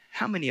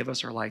 how many of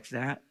us are like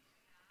that?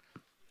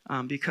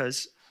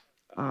 Because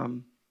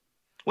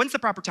when's the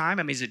proper time?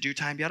 I mean, is it due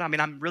time yet? I mean,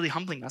 I'm really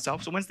humbling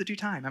myself. So when's the due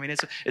time? I mean,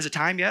 is it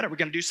time yet? Are we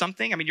going to do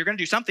something? I mean, you're going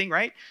to do something,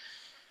 right?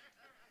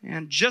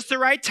 And just the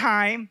right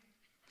time,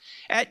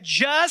 at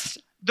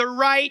just the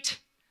right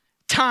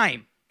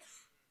time,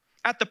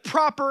 at the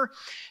proper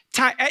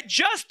time, at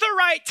just the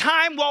right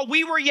time while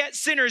we were yet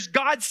sinners,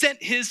 God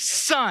sent his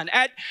son.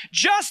 At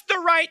just the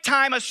right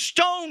time, a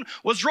stone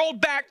was rolled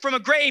back from a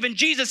grave and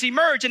Jesus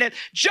emerged. And at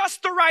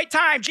just the right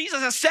time,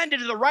 Jesus ascended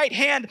to the right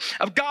hand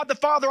of God the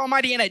Father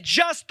Almighty. And at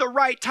just the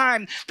right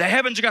time, the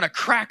heavens are going to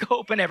crack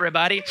open,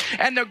 everybody.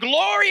 And the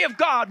glory of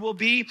God will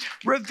be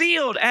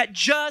revealed at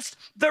just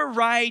the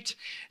right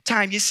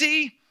time. You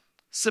see,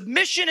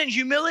 submission and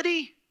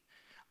humility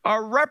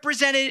are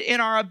represented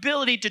in our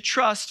ability to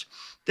trust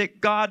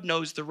that God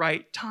knows the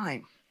right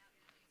time.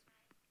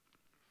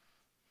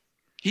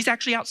 He's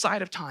actually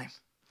outside of time.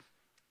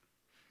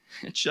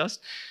 It's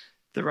just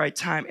the right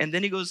time. And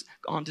then he goes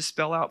on to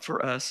spell out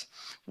for us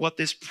what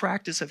this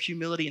practice of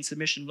humility and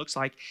submission looks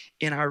like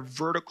in our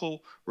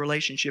vertical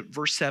relationship.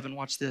 Verse 7,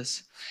 watch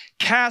this.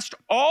 Cast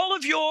all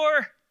of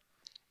your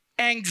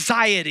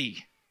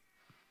anxiety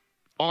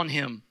on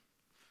him.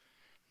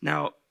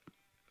 Now,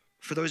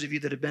 for those of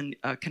you that have been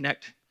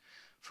Connect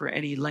for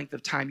any length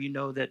of time, you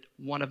know that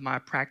one of my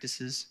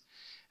practices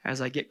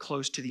as I get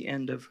close to the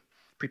end of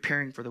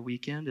preparing for the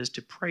weekend is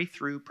to pray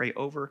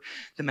over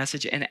the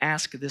message and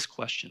ask this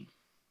question.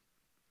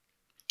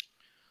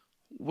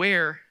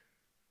 Where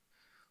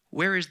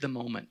is the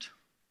moment?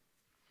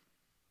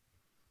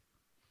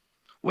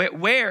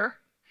 Where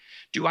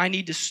do I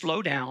need to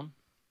slow down?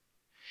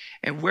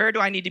 And where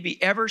do I need to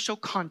be ever so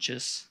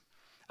conscious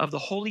of the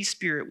Holy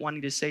Spirit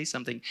wanting to say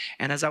something?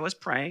 And as I was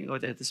praying,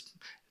 it's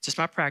just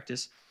my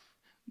practice,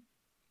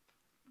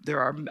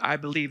 I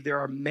believe there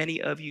are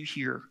many of you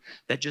here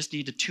that just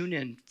need to tune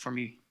in for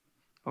me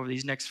over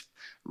these next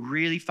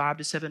really 5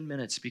 to 7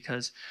 minutes,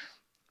 because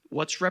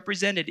what's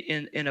represented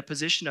in a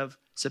position of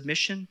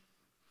submission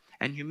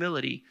and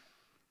humility,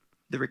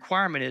 the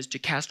requirement is to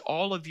cast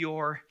all of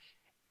your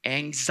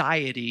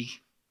anxiety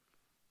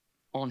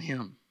on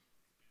him.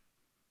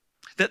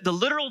 The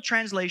literal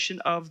translation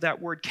of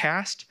that word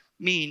cast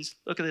means,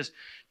 look at this,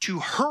 to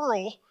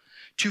hurl,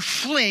 to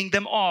fling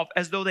them off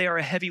as though they are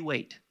a heavy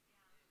weight.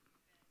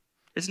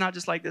 It's not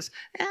just like this,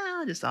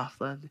 just off.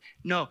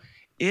 No,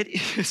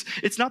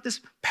 it's not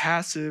this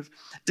passive,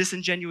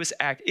 disingenuous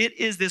act. It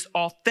is this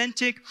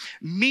authentic,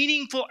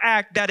 meaningful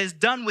act that is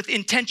done with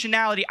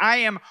intentionality. I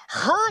am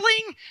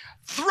hurling,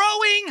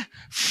 throwing,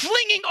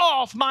 flinging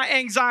off my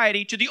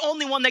anxiety to the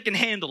only one that can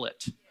handle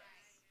it.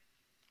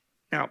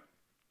 Now,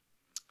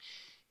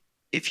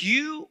 if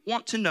you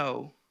want to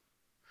know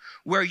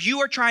where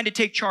you are trying to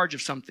take charge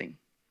of something,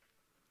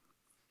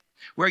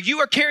 where you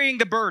are carrying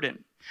the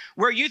burden,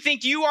 where you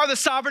think you are the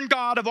sovereign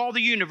God of all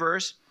the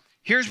universe,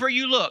 here's where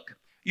you look.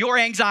 Your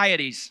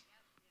anxieties.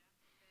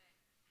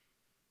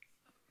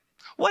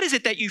 What is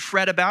it that you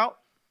fret about?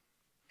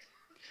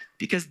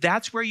 Because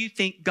that's where you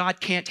think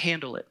God can't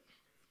handle it.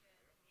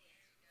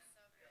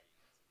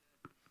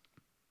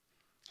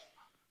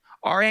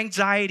 Our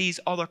anxieties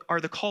are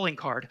the calling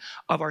card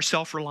of our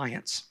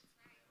self-reliance.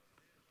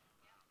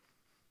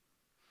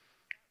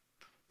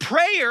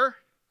 Prayer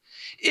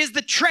is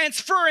the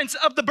transference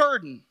of the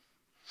burden.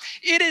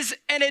 It is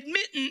an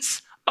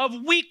admittance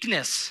of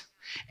weakness.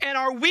 And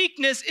our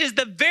weakness is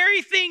the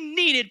very thing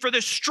needed for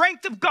the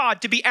strength of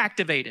God to be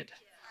activated.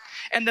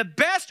 And the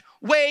best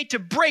way to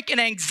break an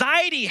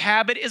anxiety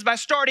habit is by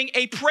starting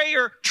a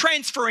prayer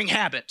transferring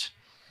habit.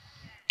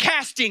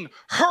 Casting,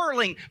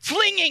 hurling,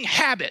 flinging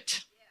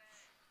habit.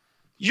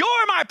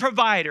 You're my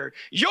provider.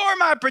 You're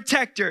my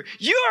protector.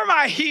 You're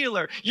my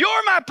healer.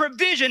 You're my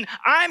provision.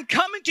 I'm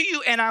coming to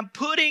you and I'm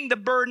putting the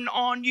burden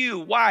on you.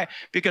 Why?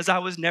 Because I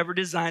was never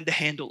designed to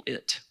handle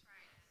it.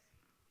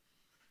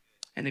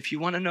 And if you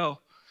want to know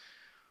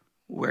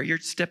where you're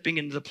stepping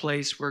into the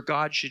place where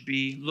God should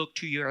be, look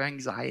to your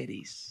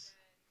anxieties.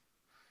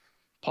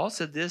 Paul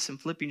said this in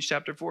Philippians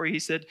chapter 4. He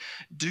said,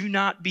 do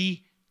not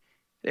be,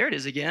 there it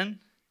is again,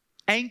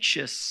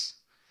 anxious.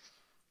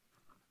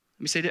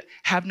 Let me say that.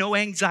 Have no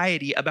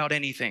anxiety about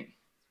anything.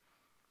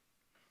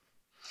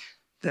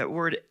 That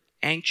word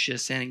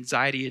anxious and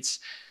anxiety, it's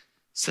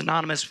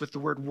synonymous with the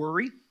word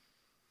worry.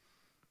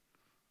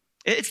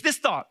 It's this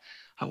thought.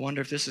 I wonder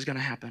if this is going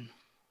to happen.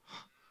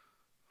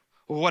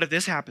 Or what if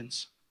this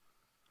happens?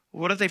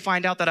 What if they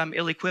find out that I'm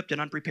ill-equipped and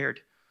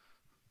unprepared?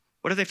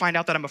 What if they find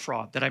out that I'm a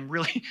fraud? That I'm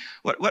really,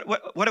 what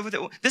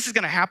if this is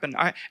going to happen?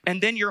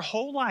 And then your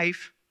whole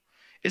life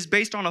is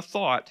based on a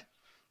thought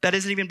that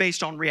isn't even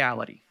based on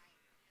reality.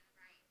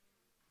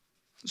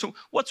 So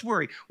what's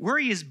worry?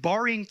 Worry is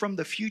borrowing from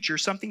the future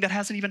something that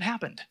hasn't even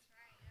happened.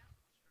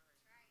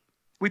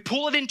 We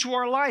pull it into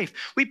our life.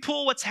 We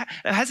pull what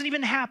hasn't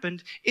even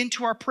happened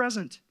into our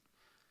present.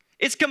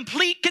 It's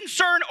complete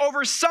concern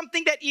over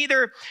something that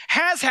either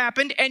has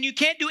happened and you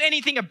can't do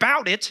anything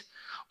about it,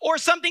 or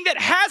something that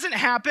hasn't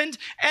happened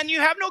and you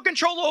have no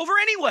control over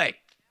anyway.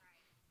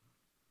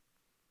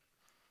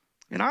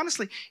 And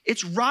honestly,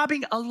 it's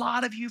robbing a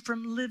lot of you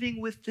from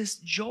living with this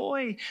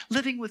joy,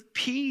 living with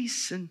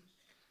peace. And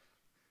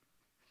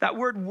that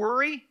word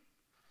worry,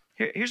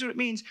 here's what it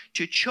means: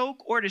 to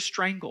choke or to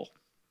strangle.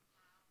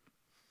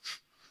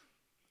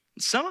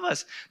 Some of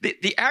us,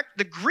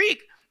 the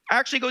Greek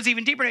actually goes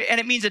even deeper, and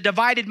it means a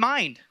divided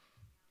mind.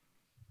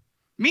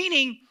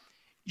 Meaning,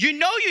 you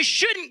know you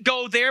shouldn't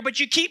go there, but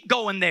you keep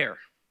going there.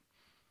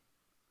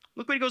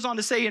 Look what he goes on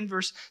to say in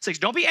verse 6.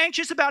 Don't be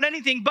anxious about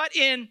anything, but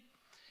in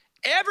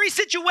every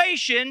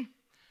situation,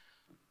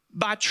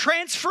 by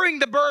transferring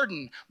the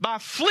burden, by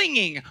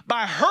flinging,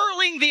 by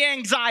hurling the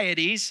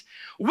anxieties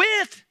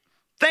with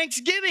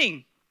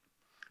thanksgiving,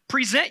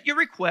 present your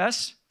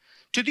requests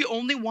to the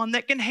only one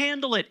that can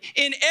handle it.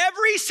 In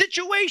every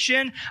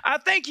situation, I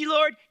thank you,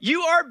 Lord,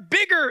 you are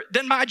bigger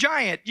than my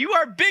giant. You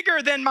are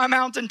bigger than my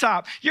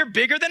mountaintop. You're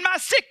bigger than my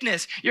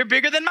sickness. You're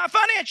bigger than my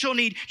financial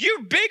need.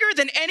 You're bigger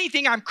than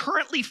anything I'm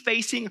currently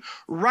facing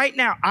right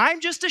now. I'm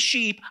just a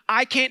sheep.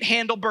 I can't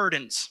handle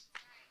burdens.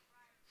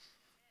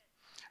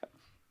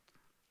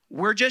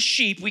 We're just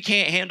sheep. We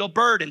can't handle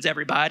burdens,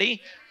 everybody.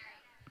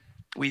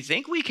 We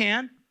think we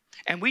can,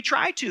 and we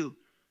try to.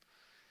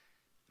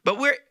 But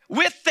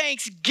with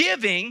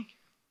thanksgiving,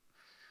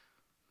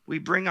 we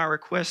bring our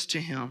request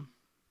to him.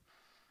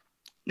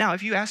 Now,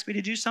 if you ask me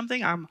to do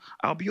something,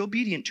 I'll be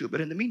obedient to it.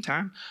 But in the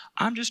meantime,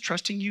 I'm just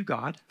trusting you,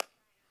 God.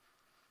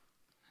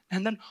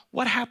 And then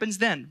what happens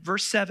then?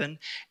 Verse 7,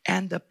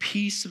 and the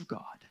peace of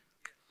God,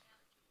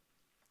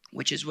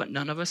 which is what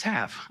none of us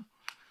have.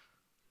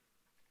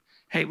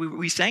 Hey,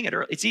 we sang it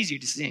earlier. It's easier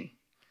to sing.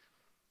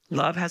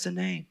 Love has a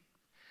name.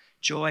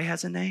 Joy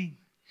has a name.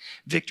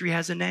 Victory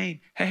has a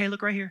name. Hey,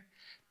 look right here.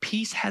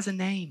 Peace has a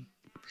name,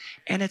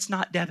 and it's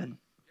not Devin.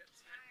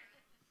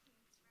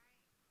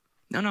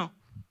 No.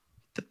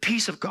 The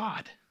peace of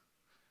God,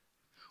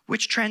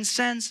 which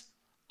transcends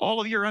all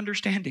of your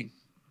understanding,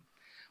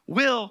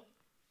 will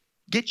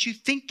get you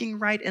thinking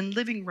right and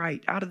living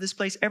right out of this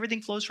place.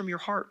 Everything flows from your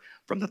heart,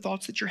 from the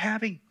thoughts that you're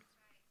having.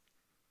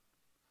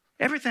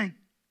 Everything.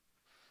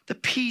 The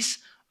peace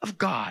of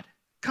God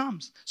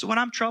comes. So when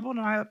I'm troubled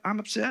and I'm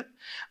upset,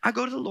 I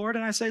go to the Lord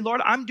and I say,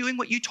 Lord, I'm doing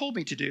what you told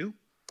me to do.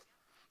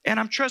 And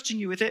I'm trusting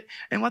you with it.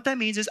 And what that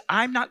means is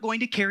I'm not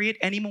going to carry it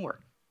anymore.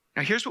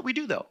 Now, here's what we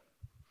do, though.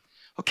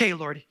 Okay,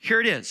 Lord,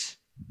 here it is.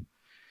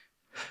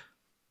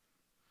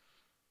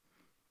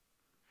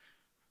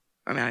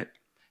 I mean,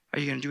 are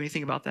you going to do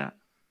anything about that?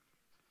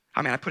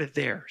 I mean, I put it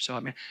there. So, I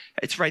mean,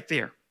 it's right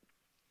there.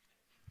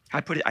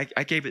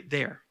 I gave it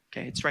there.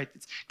 Okay, it's right.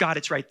 God,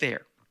 it's right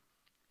there.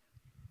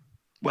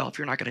 Well, if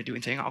you're not going to do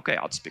anything, okay,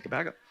 I'll just pick it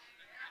back up.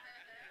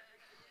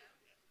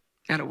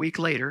 And a week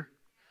later,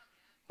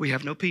 we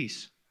have no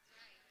peace.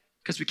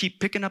 Because we keep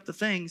picking up the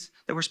things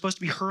that we're supposed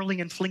to be hurling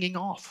and flinging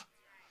off.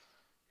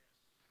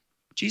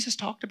 Jesus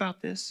talked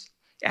about this.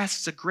 He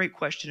asks a great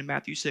question in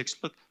Matthew 6.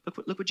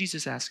 Look what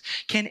Jesus asks.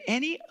 Can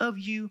any of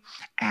you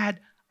add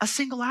a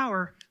single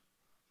hour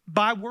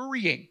by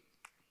worrying?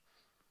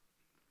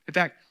 In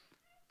fact,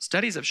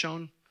 studies have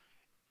shown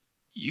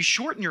you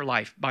shorten your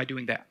life by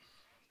doing that.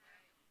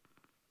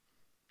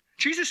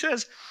 Jesus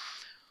says,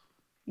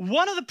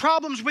 one of the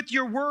problems with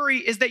your worry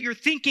is that you're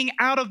thinking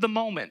out of the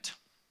moment.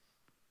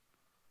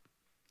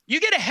 You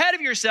get ahead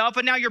of yourself,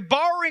 and now you're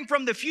borrowing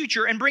from the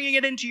future and bringing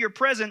it into your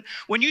present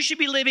when you should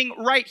be living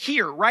right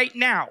here, right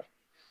now.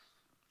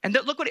 And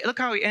look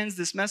how he ends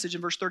this message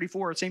in verse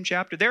 34, same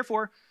chapter.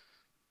 Therefore,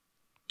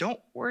 don't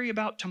worry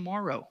about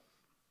tomorrow.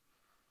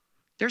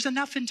 There's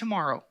enough in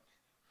tomorrow.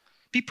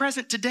 Be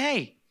present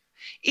today.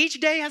 Each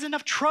day has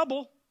enough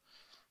trouble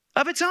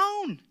of its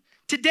own.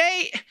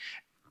 Today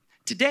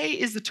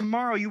is the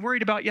tomorrow you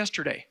worried about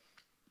yesterday.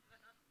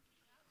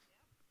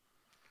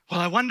 Well,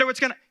 I wonder what's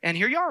going to... And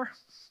here you are.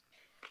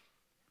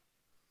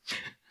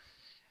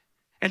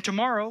 And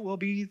tomorrow will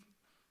be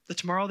the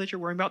tomorrow that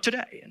you're worrying about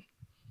today. And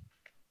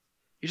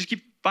you just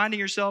keep finding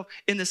yourself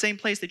in the same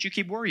place that you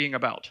keep worrying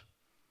about.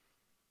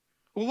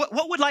 Well,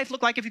 what would life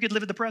look like if you could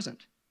live in the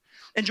present?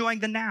 Enjoying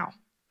the now.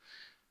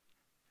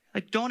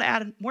 Like, don't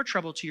add more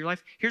trouble to your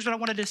life. Here's what I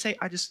wanted to say.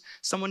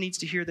 Someone needs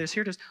to hear this.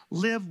 Here it is.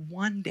 Live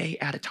one day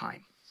at a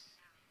time.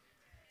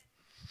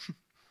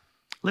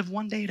 Live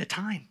one day at a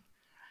time.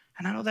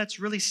 And I know that's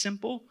really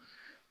simple,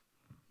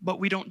 but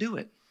we don't do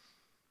it.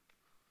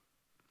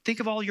 Think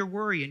of all your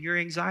worry and your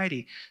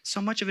anxiety.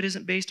 So much of it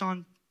isn't based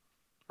on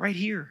right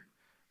here,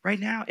 right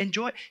now.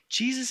 Enjoy.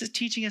 Jesus is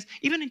teaching us,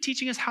 even in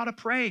teaching us how to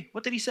pray.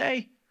 What did he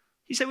say?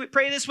 He said, we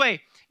pray this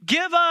way.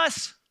 Give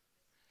us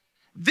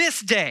this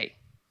day.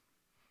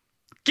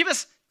 Give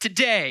us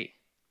today.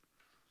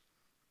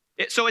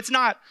 So it's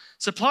not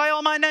supply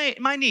all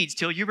my needs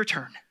till you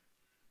return.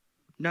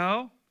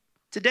 No,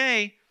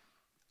 today,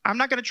 I'm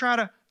not going to try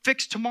to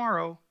fix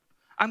tomorrow.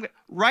 I'm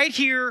right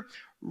here,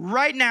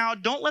 right now.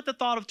 Don't let the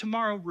thought of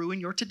tomorrow ruin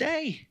your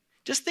today.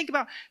 Just think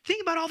about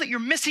all that you're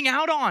missing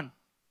out on.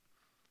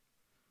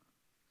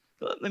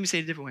 Let me say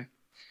it a different way.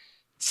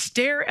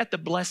 Stare at the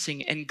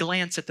blessing and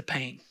glance at the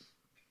pain.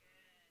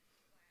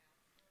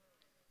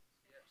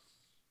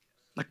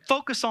 Like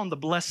focus on the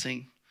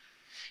blessing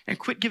and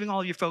quit giving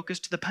all your focus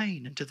to the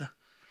pain and to the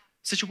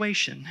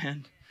situation.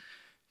 And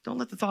don't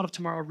let the thought of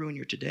tomorrow ruin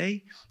your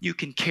today. You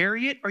can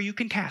carry it or you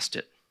can cast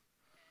it.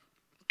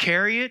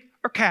 Carry it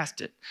or cast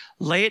it.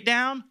 Lay it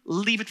down,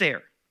 leave it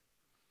there.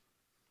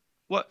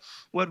 What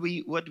do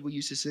we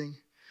used to sing?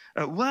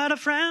 What a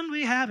friend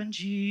we have in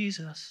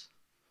Jesus.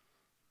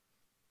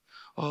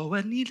 Oh,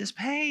 what needless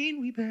pain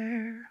we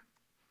bear.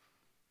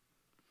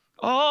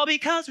 All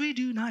because we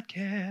do not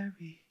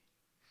carry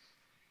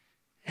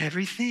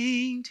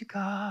everything to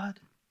God.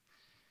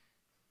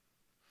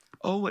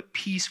 Oh, what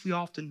peace we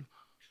often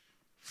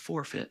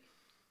forfeit.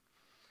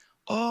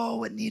 Oh,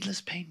 what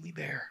needless pain we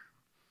bear.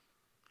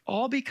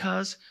 All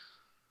because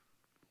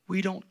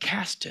we don't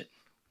cast it.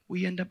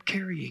 We end up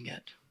carrying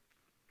it.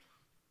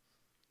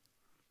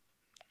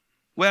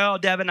 Well,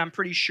 Devin, I'm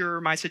pretty sure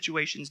my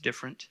situation's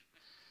different.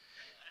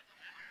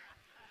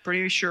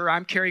 Pretty sure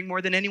I'm carrying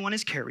more than anyone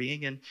is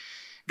carrying. And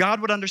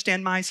God would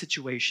understand my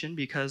situation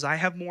because I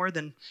have more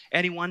than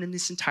anyone in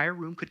this entire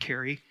room could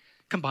carry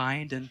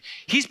combined. And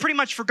he's pretty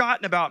much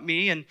forgotten about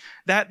me. And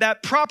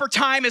that proper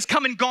time has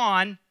come and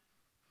gone.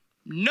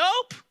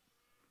 Nope.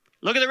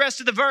 Look at the rest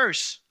of the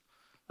verse.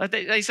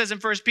 He says in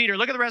 1 Peter,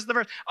 look at the rest of the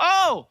verse.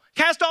 Oh,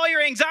 cast all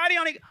your anxiety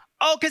on him.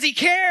 Oh, because he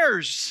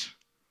cares.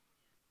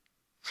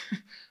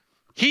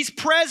 He's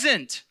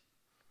present.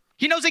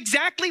 He knows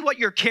exactly what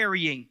you're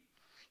carrying.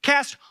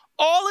 Cast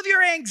all of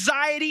your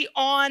anxiety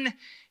on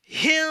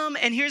him.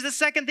 And here's the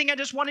second thing I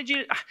just wanted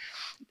you to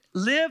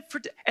live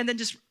for, and then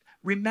just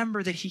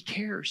remember that he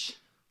cares.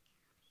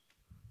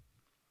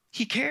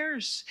 He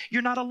cares.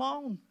 You're not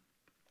alone.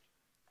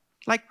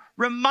 Like,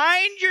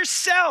 remind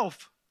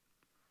yourself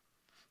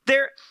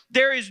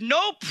there is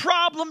no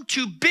problem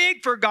too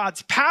big for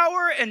God's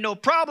power and no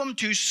problem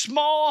too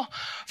small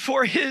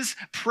for his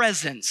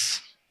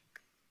presence.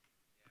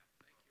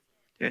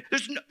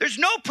 There's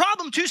no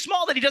problem too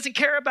small that he doesn't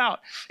care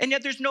about. And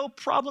yet there's no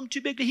problem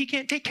too big that he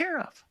can't take care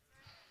of.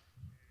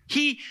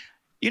 You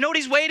know what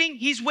he's waiting?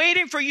 He's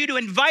waiting for you to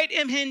invite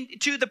him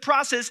into the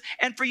process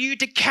and for you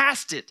to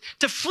cast it,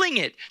 to fling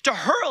it, to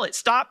hurl it.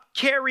 Stop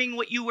carrying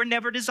what you were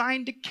never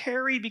designed to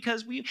carry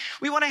because we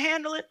want to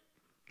handle it.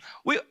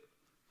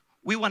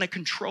 We want to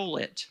control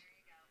it.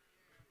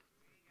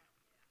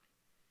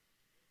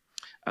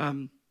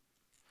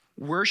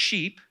 We're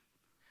sheep.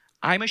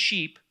 I'm a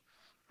sheep.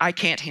 I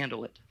can't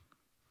handle it.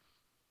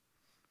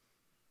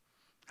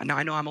 And now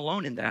I know I'm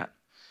alone in that,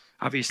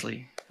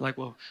 obviously. Like,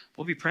 well,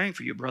 we'll be praying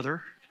for you,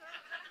 brother.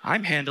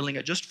 I'm handling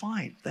it just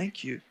fine.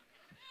 Thank you.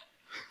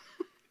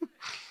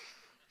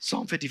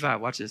 Psalm 55,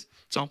 watch this.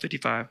 Psalm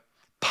 55.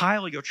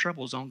 Pile your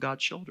troubles on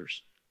God's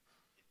shoulders.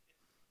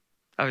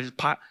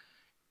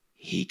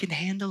 He can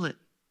handle it.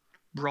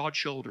 Broad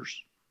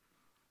shoulders.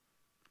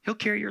 He'll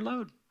carry your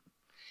load.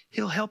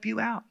 He'll help you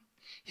out.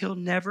 He'll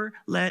never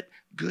let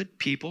good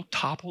people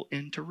topple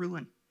into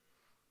ruin.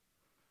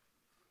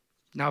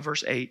 Now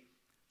verse 8,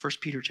 1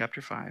 Peter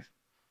chapter 5.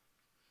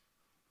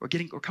 We're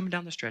coming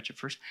down the stretch at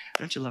first.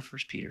 Don't you love 1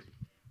 Peter?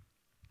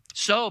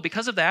 So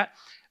because of that,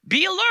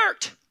 be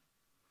alert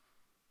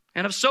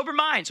and of sober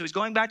mind. So he's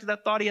going back to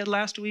that thought he had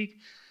last week.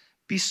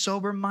 Be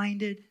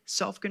sober-minded,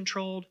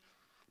 self-controlled.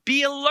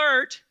 Be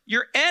alert.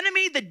 Your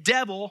enemy, the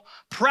devil,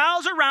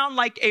 prowls around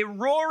like a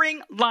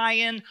roaring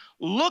lion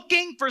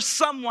looking for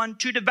someone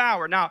to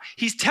devour. Now,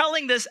 he's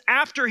telling this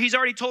after he's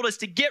already told us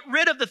to get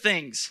rid of the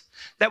things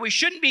that we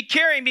shouldn't be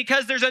carrying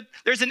because there's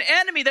an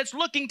enemy that's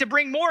looking to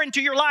bring more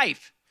into your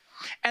life.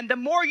 And the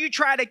more you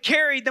try to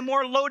carry, the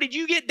more loaded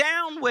you get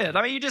down with.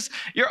 I mean,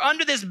 you're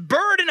under this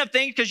burden of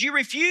things because you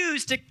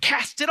refuse to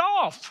cast it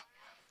off.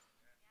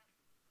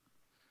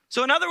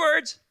 So in other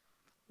words,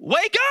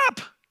 wake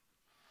up.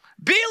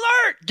 Be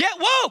alert. Get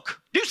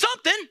woke. Do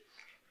something.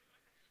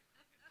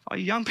 All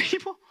you young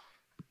people.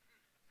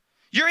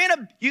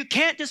 You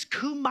can't just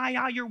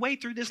kumbaya your way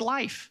through this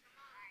life.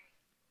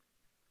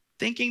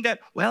 Thinking that,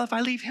 well, if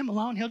I leave him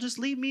alone, he'll just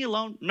leave me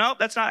alone. Nope,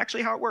 that's not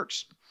actually how it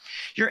works.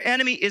 Your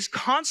enemy is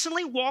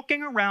constantly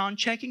walking around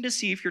checking to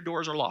see if your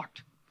doors are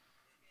locked.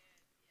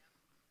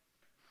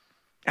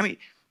 I mean,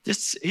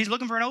 he's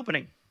looking for an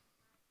opening.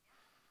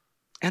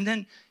 And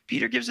then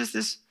Peter gives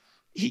us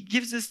he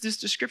gives us this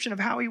description of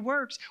how he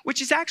works,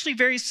 which is actually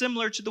very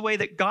similar to the way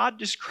that God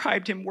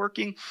described him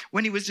working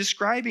when he was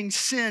describing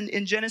sin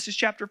in Genesis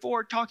chapter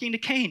 4, talking to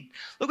Cain.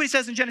 Look what he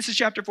says in Genesis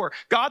chapter 4.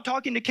 God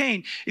talking to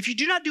Cain, if you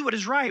do not do what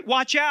is right,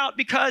 watch out,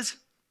 because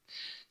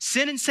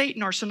sin and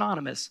Satan are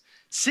synonymous.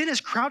 Sin is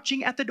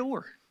crouching at the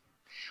door,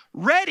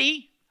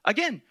 ready,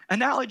 again,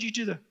 analogy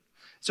to the,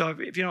 so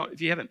if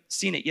you haven't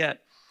seen it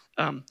yet,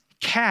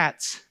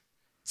 cats,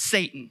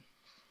 Satan.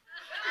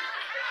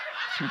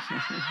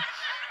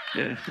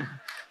 Yeah.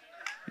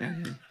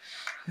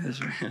 That's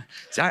right.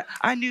 See,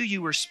 I knew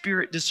you were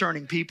spirit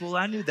discerning people.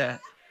 I knew that.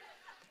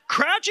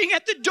 Crouching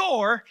at the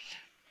door,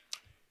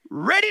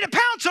 ready to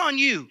pounce on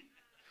you.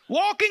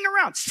 Walking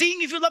around,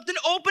 seeing if you left an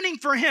opening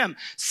for him.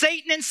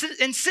 Satan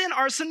and sin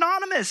are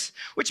synonymous,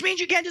 which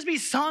means you can't just be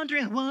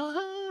sauntering,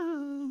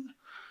 whoa,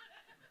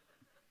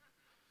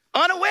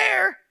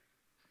 unaware.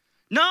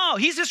 No,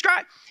 he's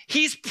described.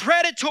 He's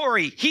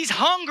predatory. He's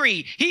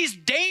hungry. He's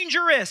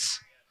dangerous.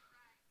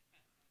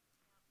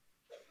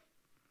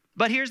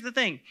 But here's the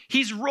thing.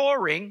 He's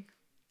roaring,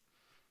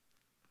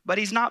 but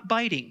he's not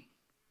biting.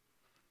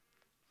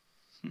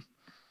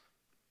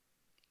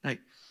 Like,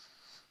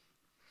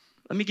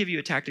 let me give you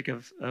a tactic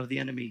of the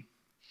enemy.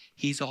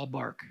 He's all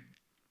bark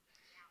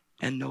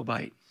and no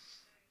bite.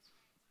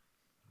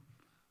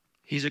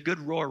 He's a good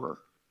roarer.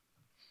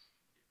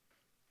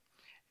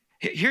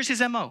 Here's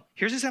his MO.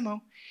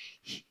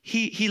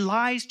 He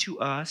lies to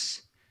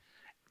us.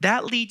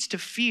 That leads to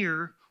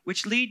fear,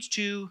 which leads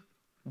to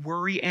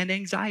worry and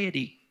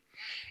anxiety.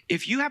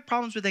 If you have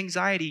problems with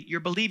anxiety, you're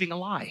believing a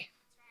lie.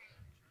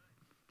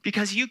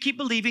 Because you keep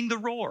believing the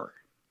roar.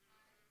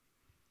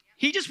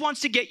 He just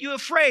wants to get you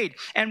afraid.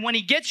 And when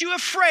he gets you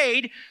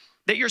afraid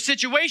that your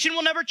situation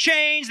will never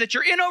change, that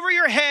you're in over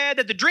your head,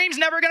 that the dream's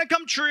never going to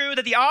come true,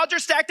 that the odds are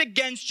stacked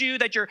against you,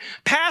 that your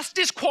past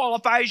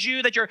disqualifies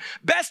you, that your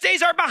best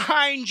days are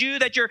behind you,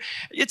 that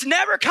it's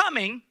never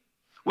coming,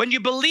 when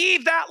you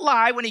believe that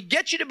lie, when he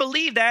gets you to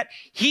believe that,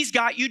 he's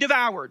got you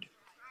devoured.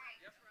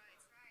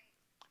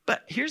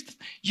 But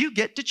you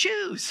get to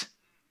choose.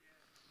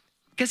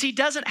 Because he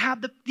doesn't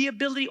have the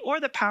ability or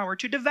the power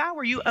to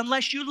devour you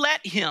unless you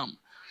let him.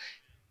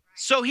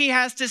 So he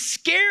has to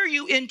scare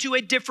you into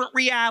a different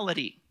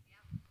reality.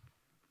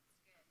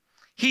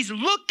 He's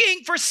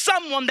looking for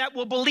someone that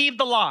will believe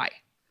the lie.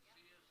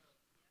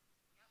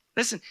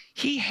 Listen,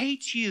 he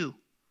hates you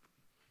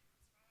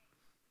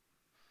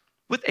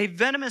with a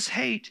venomous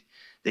hate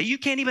that you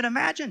can't even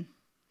imagine.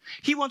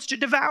 He wants to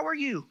devour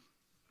you.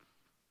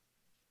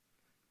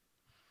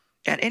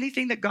 And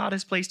anything that God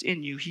has placed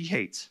in you, he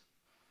hates.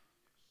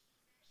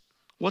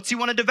 What's he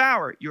want to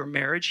devour? Your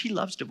marriage. He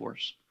loves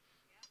divorce.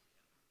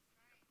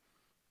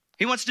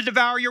 He wants to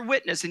devour your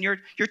witness and your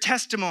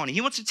testimony.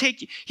 He wants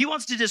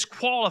to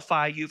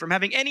disqualify you from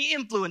having any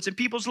influence in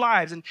people's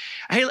lives. And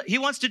he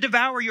wants to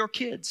devour your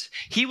kids.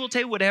 He will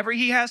take whatever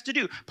he has to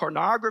do.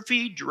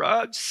 Pornography,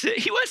 drugs.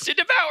 He wants to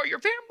devour your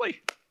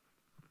family.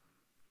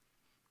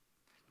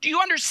 Do you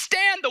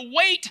understand the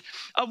weight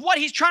of what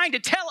he's trying to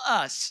tell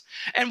us?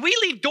 And we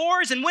leave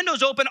doors and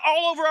windows open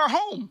all over our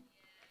home.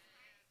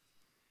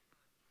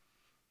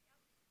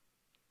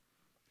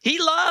 He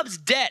loves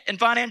debt and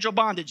financial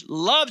bondage.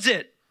 Loves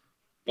it.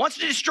 Wants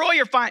to destroy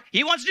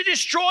he wants to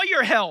destroy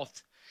your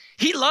health.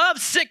 He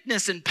loves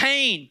sickness and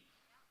pain.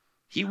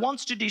 He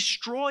wants to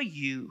destroy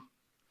you.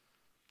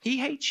 He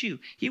hates you.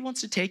 He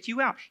wants to take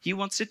you out. He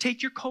wants to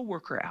take your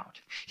coworker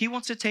out. He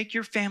wants to take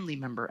your family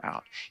member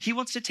out. He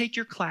wants to take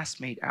your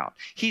classmate out.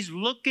 He's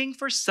looking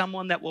for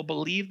someone that will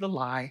believe the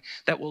lie,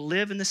 that will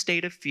live in the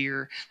state of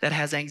fear, that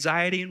has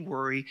anxiety and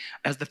worry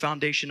as the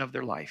foundation of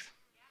their life.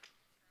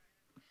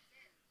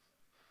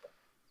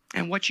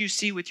 And what you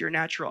see with your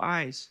natural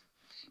eyes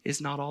is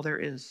not all there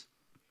is.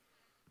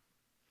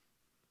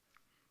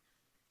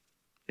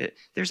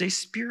 There's a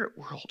spirit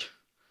world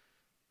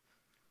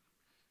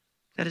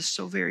that is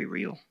so very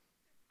real.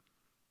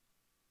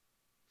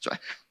 So,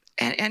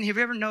 and have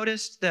you ever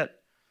noticed that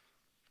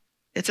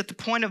it's at the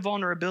point of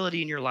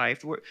vulnerability in your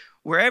life,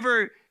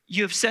 wherever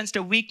you have sensed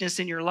a weakness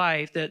in your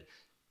life,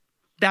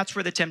 that's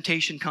where the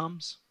temptation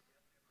comes?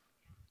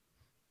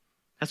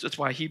 That's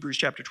why Hebrews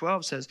chapter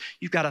 12 says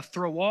you've got to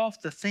throw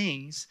off the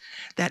things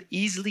that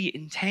easily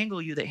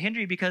entangle you, that hinder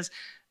you, because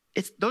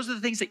those are the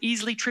things that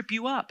easily trip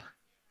you up.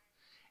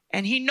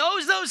 And he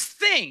knows those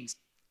things.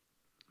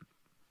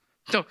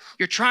 So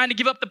you're trying to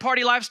give up the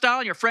party lifestyle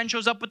and your friend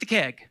shows up with the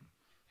keg.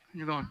 And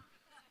you're going,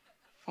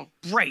 oh,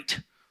 great.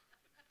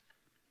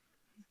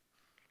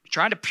 You're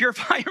trying to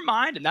purify your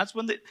mind, and that's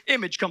when the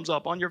image comes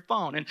up on your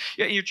phone. And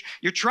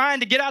you're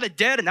trying to get out of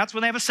debt, and that's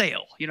when they have a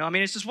sale.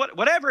 It's just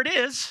whatever it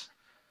is.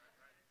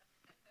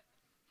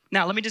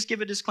 Now, let me just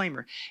give a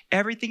disclaimer.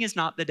 Everything is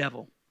not the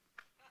devil.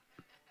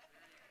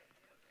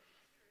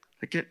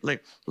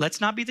 Let's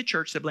not be the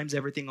church that blames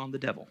everything on the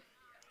devil.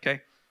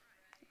 Okay?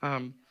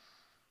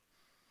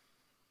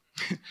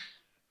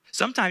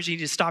 Sometimes you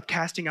need to stop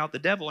casting out the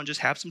devil and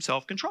just have some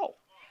self-control.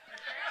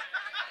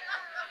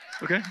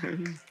 Okay?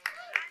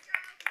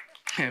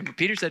 And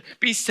Peter said,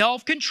 be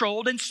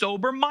self-controlled and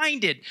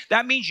sober-minded.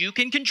 That means you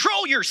can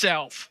control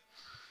yourself.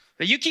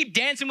 But you keep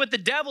dancing with the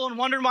devil and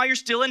wondering why you're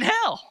still in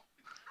hell.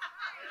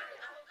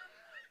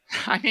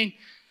 I mean,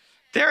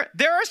 there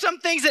are some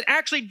things that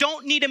actually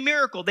don't need a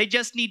miracle. They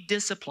just need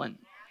discipline.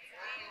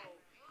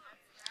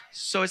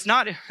 So it's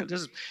not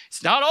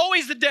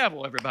always the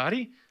devil,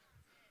 everybody.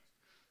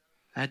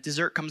 That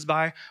dessert comes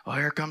by, oh,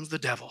 here comes the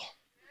devil.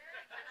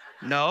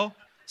 No,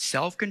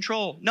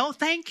 self-control. No,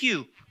 thank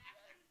you.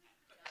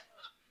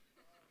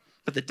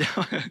 But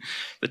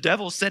the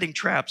devil's setting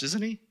traps,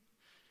 isn't he?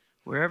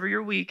 Wherever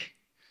you're weak,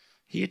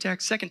 he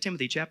attacks. 2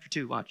 Timothy chapter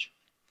 2, watch.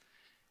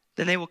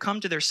 Then they will come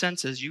to their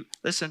senses.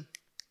 Listen,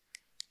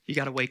 you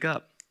got to wake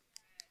up.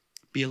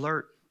 Be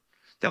alert.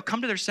 They'll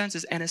come to their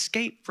senses and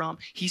escape from,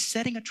 he's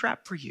setting a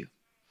trap for you,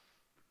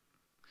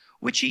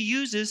 which he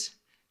uses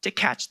to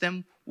catch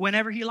them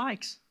whenever he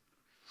likes.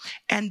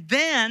 And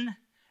then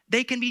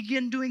they can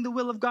begin doing the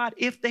will of God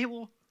if they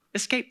will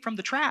escape from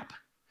the trap.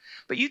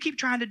 But you keep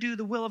trying to do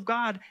the will of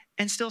God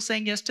and still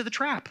saying yes to the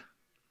trap.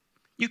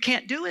 You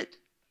can't do it.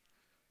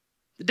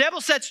 The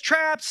devil sets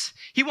traps.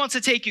 He wants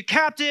to take you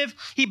captive.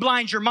 He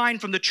blinds your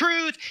mind from the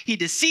truth. He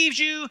deceives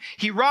you.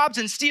 He robs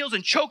and steals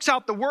and chokes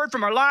out the word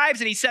from our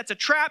lives. And he sets a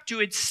trap to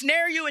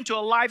ensnare you into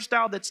a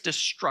lifestyle that's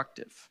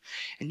destructive.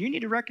 And you need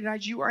to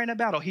recognize you are in a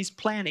battle. He's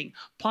planning,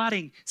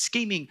 plotting,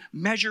 scheming,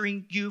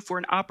 measuring you for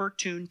an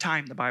opportune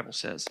time, the Bible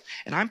says.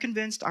 And I'm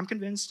convinced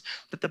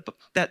that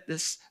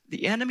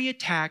the enemy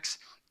attacks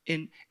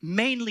in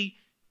mainly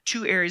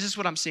two areas. This is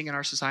what I'm seeing in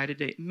our society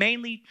today.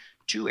 Mainly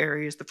two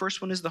areas. The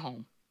first one is the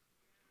home.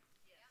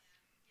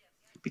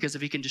 Because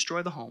if he can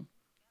destroy the home,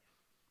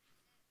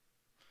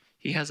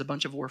 he has a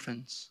bunch of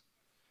orphans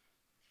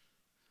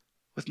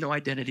with no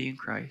identity in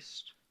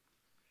Christ.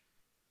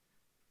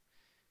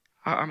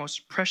 Our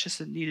most precious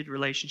and needed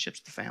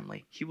relationships, the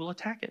family, he will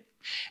attack it.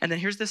 And then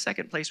here's the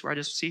second place where I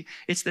just see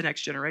it's the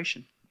next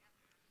generation.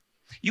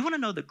 You want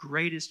to know the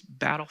greatest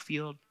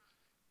battlefield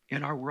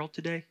in our world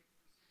today?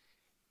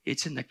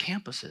 It's in the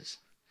campuses.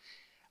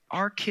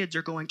 Our kids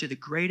are going to the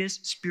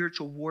greatest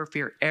spiritual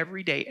warfare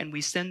every day, and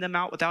we send them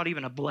out without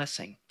even a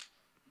blessing.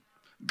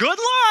 Good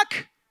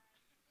luck!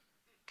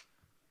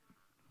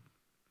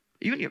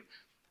 Even you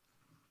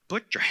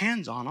put your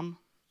hands on them,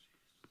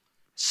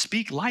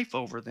 speak life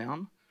over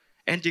them,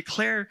 and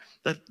declare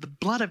the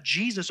blood of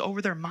Jesus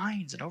over their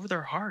minds and over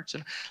their hearts,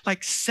 and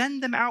like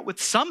send them out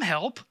with some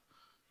help.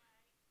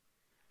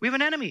 We have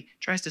an enemy,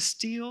 tries to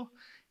steal,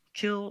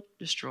 kill,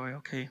 destroy.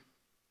 Okay,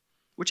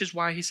 which is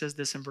why he says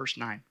this in verse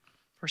 9.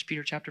 1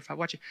 Peter chapter 5,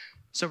 watch it.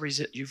 So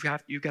you're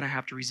going to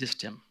have to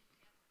resist him.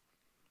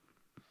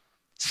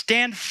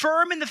 Stand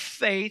firm in the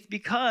faith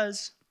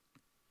because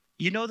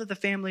you know that the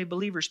family of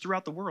believers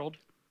throughout the world,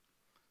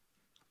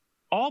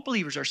 all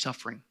believers are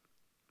suffering.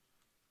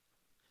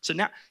 So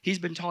now he's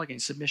been talking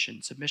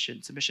submission.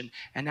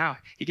 And now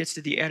he gets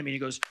to the enemy and he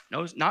goes,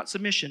 no, not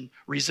submission,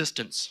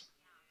 resistance.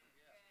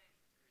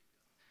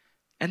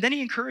 And then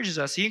he encourages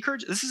us.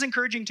 This is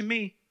encouraging to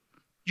me.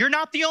 You're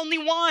not the only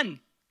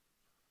one.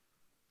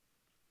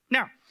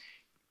 Now,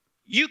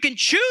 you can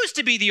choose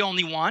to be the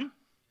only one.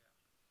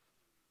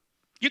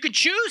 You can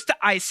choose to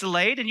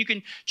isolate and you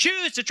can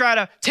choose to try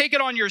to take it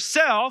on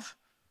yourself.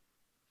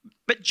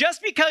 But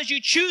just because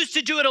you choose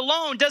to do it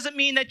alone doesn't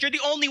mean that you're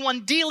the only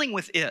one dealing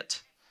with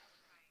it.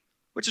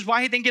 Which is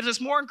why he then gives us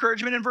more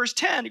encouragement in verse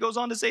 10. He goes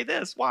on to say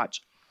this,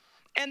 watch.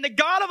 And the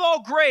God of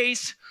all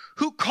grace,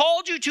 who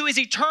called you to his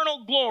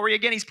eternal glory,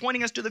 again, he's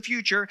pointing us to the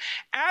future,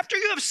 after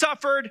you have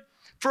suffered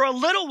for a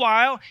little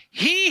while,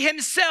 he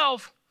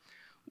himself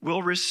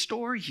will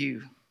restore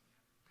you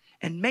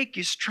and make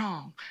you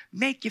strong,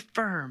 make you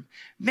firm,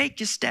 make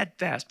you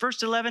steadfast.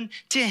 Verse 11,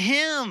 to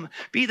him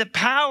be the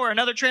power.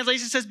 Another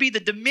translation says be the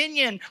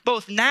dominion,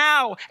 both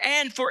now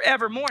and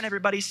forevermore. And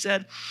everybody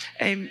said,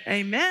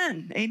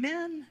 amen,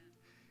 amen.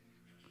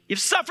 You've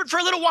suffered for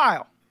a little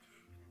while.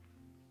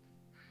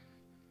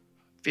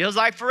 Feels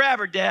like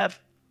forever, Dev.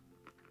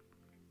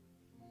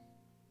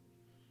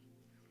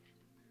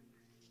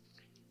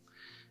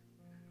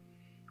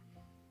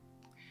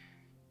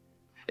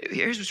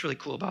 Here's what's really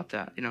cool about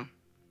that,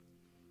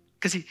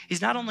 because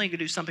he's not only going to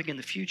do something in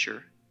the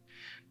future,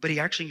 but he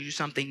actually can do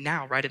something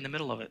now, right in the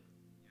middle of it.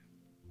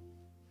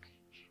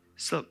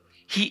 So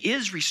he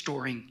is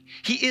restoring,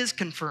 he is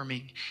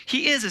confirming,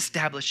 he is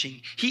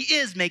establishing, he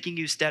is making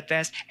you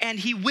steadfast, and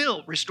he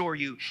will restore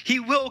you, he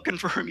will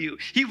confirm you,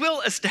 he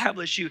will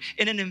establish you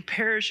in an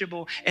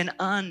imperishable and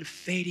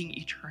unfading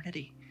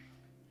eternity.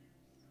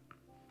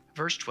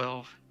 Verse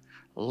 12,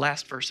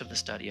 last verse of the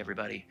study,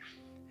 everybody.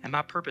 And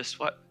my purpose,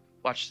 what?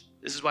 Watch,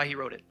 this is why he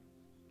wrote it.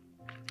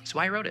 This is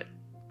why he wrote it.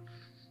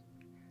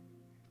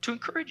 To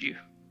encourage you.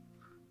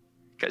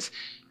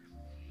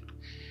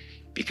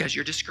 Because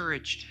you're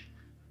discouraged.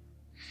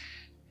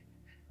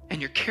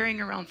 And you're carrying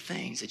around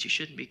things that you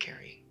shouldn't be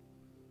carrying.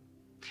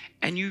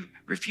 And you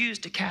refuse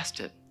to cast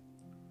it.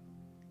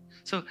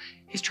 So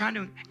he's trying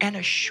to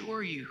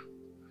assure you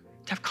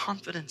to have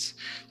confidence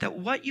that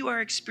what you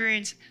are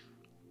experiencing,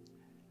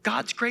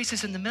 God's grace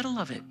is in the middle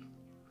of it.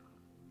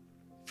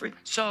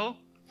 So,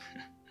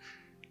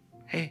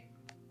 hey,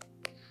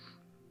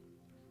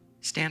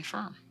 stand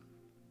firm.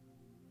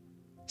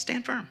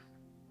 Stand firm.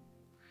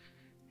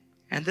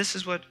 And this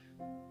is what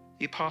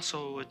the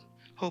apostle would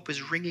hope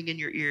is ringing in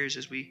your ears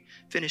as we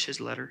finish his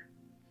letter.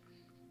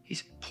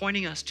 He's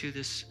pointing us to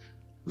this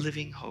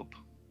living hope,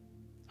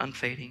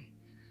 unfading,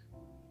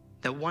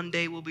 that one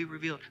day will be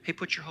revealed. Hey,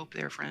 put your hope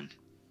there, friend.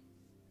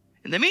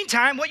 In the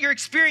meantime, what you're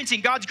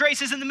experiencing, God's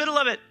grace is in the middle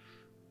of it.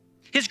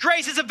 His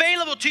grace is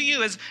available to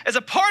you as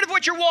a part of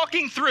what you're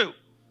walking through.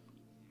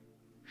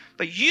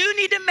 But you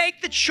need to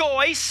make the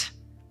choice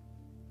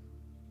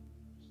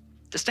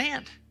to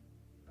stand.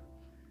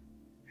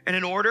 And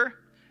in order,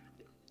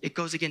 it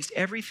goes against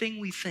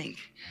everything we think.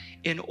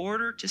 In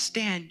order to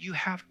stand, you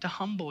have to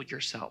humble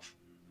yourself.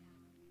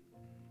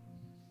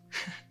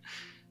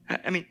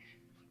 I mean,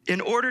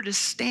 in order to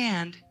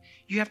stand,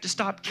 you have to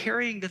stop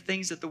carrying the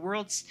things that the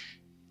world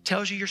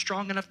tells you you're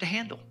strong enough to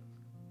handle.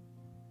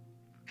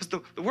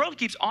 Because the world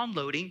keeps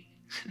onloading,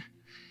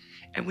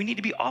 and we need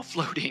to be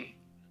offloading.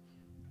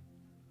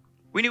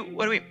 What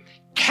do we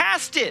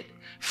cast it,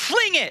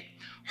 fling it,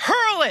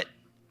 hurl it,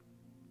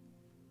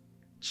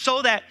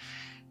 so that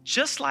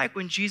just like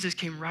when Jesus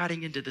came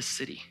riding into the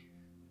city,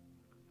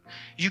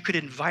 you could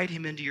invite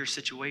him into your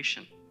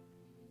situation,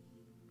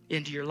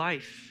 into your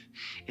life,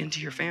 into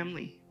your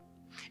family,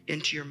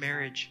 into your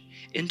marriage,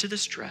 into the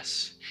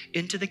stress,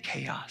 into the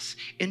chaos,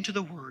 into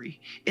the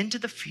worry, into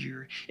the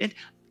fear. And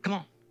come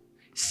on,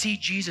 see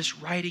Jesus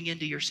riding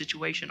into your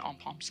situation on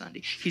Palm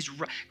Sunday.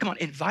 Come on,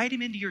 invite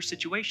him into your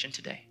situation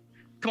today.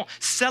 Come on,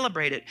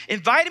 celebrate it.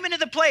 Invite him into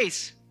the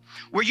place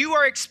where you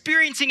are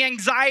experiencing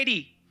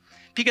anxiety.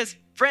 Because,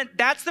 friend,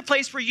 that's the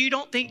place where you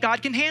don't think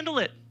God can handle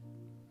it.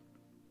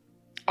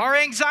 Our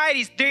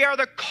anxieties, they are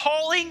the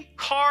calling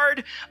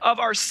card of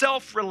our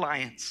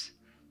self-reliance.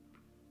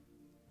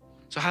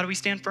 So how do we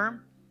stand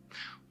firm?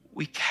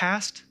 We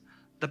cast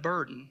the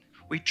burden.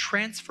 We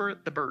transfer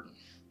the burden.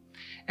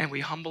 And we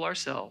humble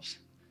ourselves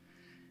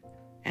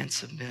and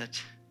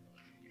submit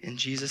in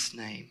Jesus'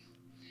 name.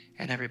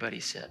 And everybody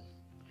said,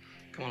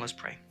 come on, let's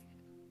pray.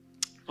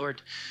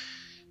 Lord,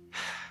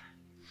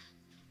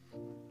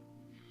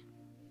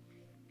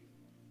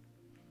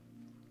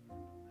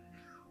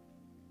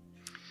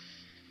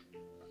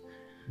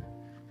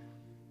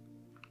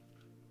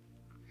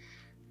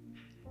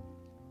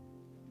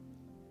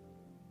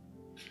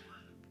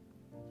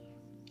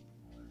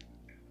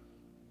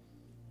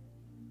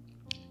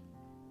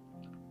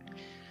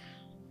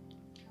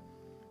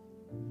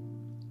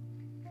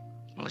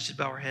 let's just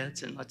bow our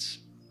heads and let's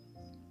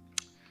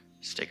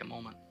just take a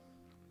moment.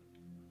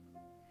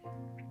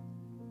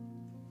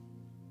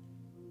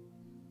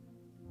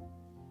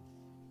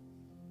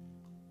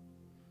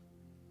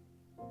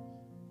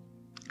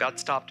 God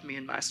stopped me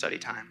in my study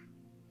time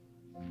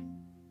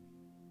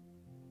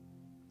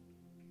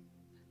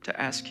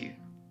to ask you,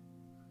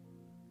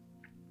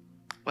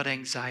 what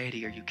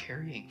anxiety are you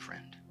carrying,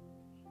 friend?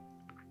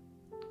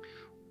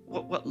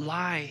 What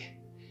lie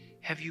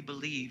have you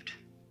believed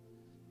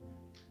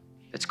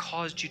that's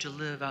caused you to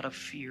live out of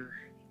fear?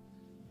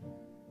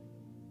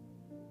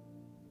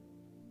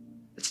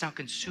 That's now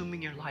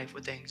consuming your life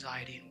with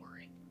anxiety and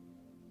worry.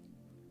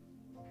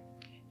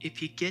 If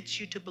he gets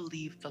you to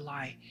believe the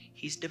lie,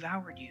 he's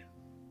devoured you.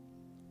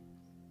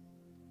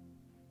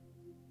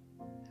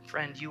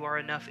 Friend, you are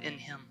enough in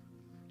him.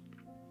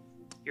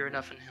 You're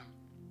enough in him.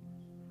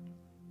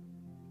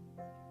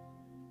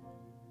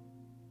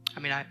 I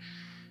mean, I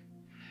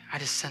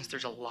just sense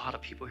there's a lot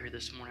of people here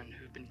this morning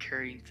who've been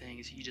carrying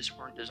things you just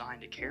weren't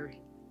designed to carry.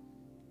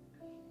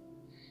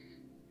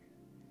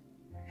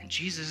 And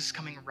Jesus is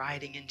coming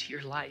riding into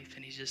your life,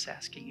 and he's just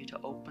asking you to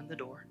open the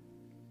door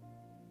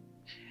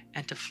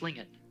and to fling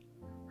it,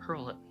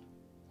 hurl it,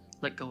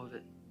 let go of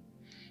it,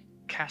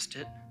 cast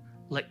it,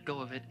 let go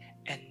of it,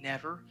 and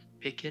never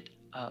pick it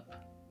up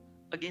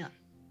again.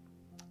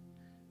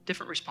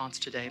 Different response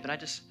today, but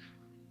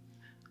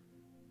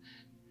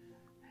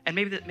and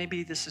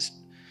maybe this is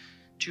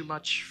too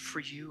much for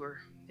you, or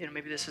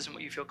maybe this isn't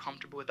what you feel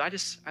comfortable with. I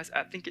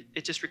think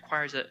it just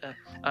requires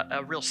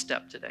a real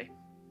step today.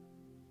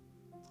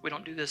 We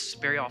don't do this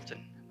very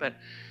often, but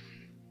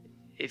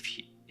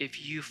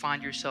if you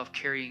find yourself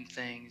carrying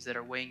things that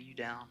are weighing you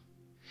down,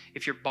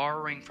 if you're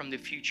borrowing from the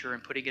future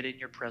and putting it in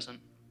your present,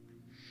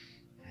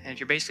 and if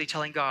you're basically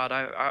telling God,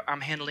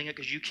 I'm handling it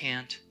because you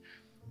can't,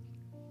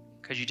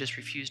 because you just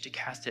refuse to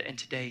cast it, and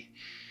today,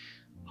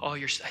 oh,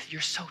 you're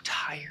so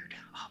tired.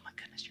 Oh my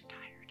goodness, you're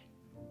tired.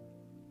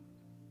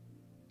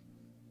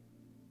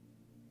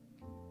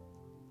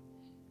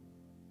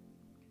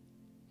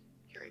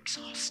 You're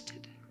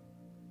exhausted.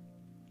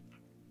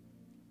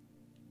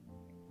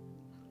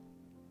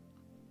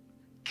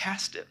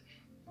 Cast it.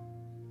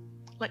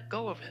 Let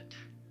go of it.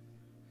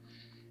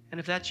 And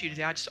if that's you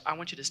today, I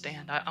want you to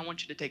stand. I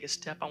want you to take a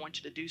step. I want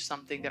you to do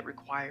something that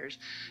requires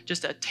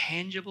just a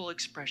tangible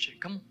expression.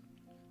 Come on.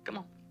 Come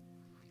on.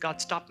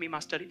 God stopped me my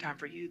study time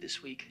for you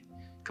this week.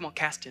 Come on,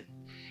 cast it.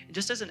 And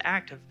just as an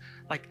act of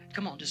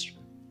come on, just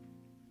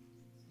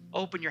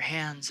open your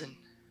hands and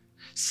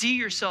See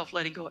yourself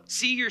letting go.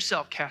 See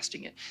yourself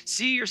casting it.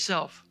 See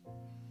yourself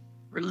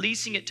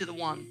releasing it to the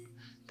one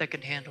that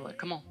can handle it.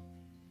 Come on.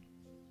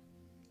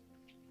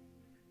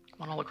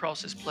 Come on, all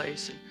across this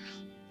place. And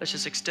let's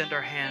just extend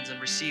our hands and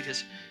receive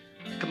his.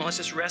 Come on, let's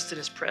just rest in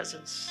his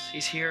presence.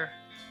 He's here.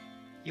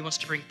 He wants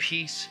to bring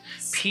peace.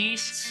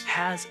 Peace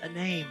has a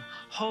name.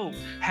 Hope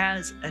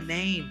has a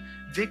name.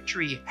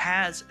 Victory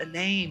has a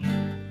name.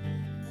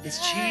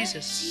 It's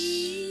Jesus.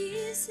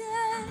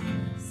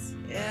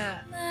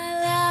 Yeah.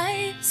 My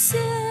life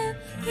surrendered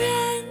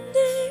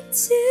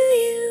to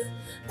you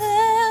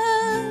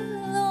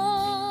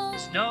alone.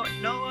 There's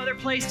no other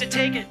place to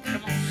take it.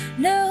 Come on.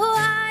 No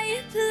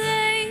higher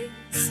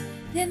place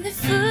than the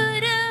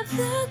foot of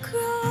the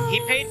cross. He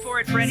paid for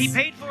it, friend. He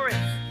paid for it.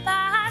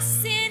 My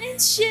sin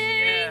and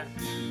shame,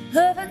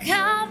 Yeah.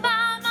 overcome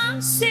by my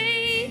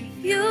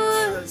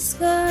Savior's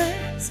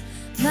scars.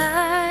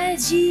 My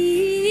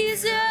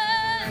Jesus,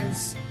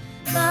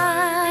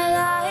 my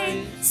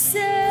life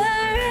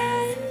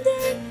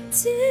surrendered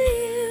to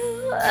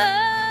you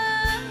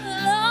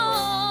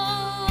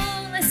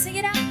alone. Let's sing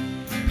it out.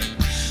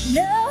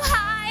 No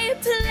higher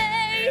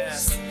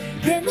place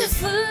than the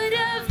foot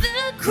of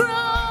the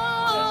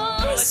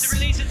cross. Let's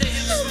release it to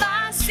him.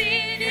 My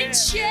sin and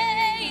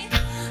shame,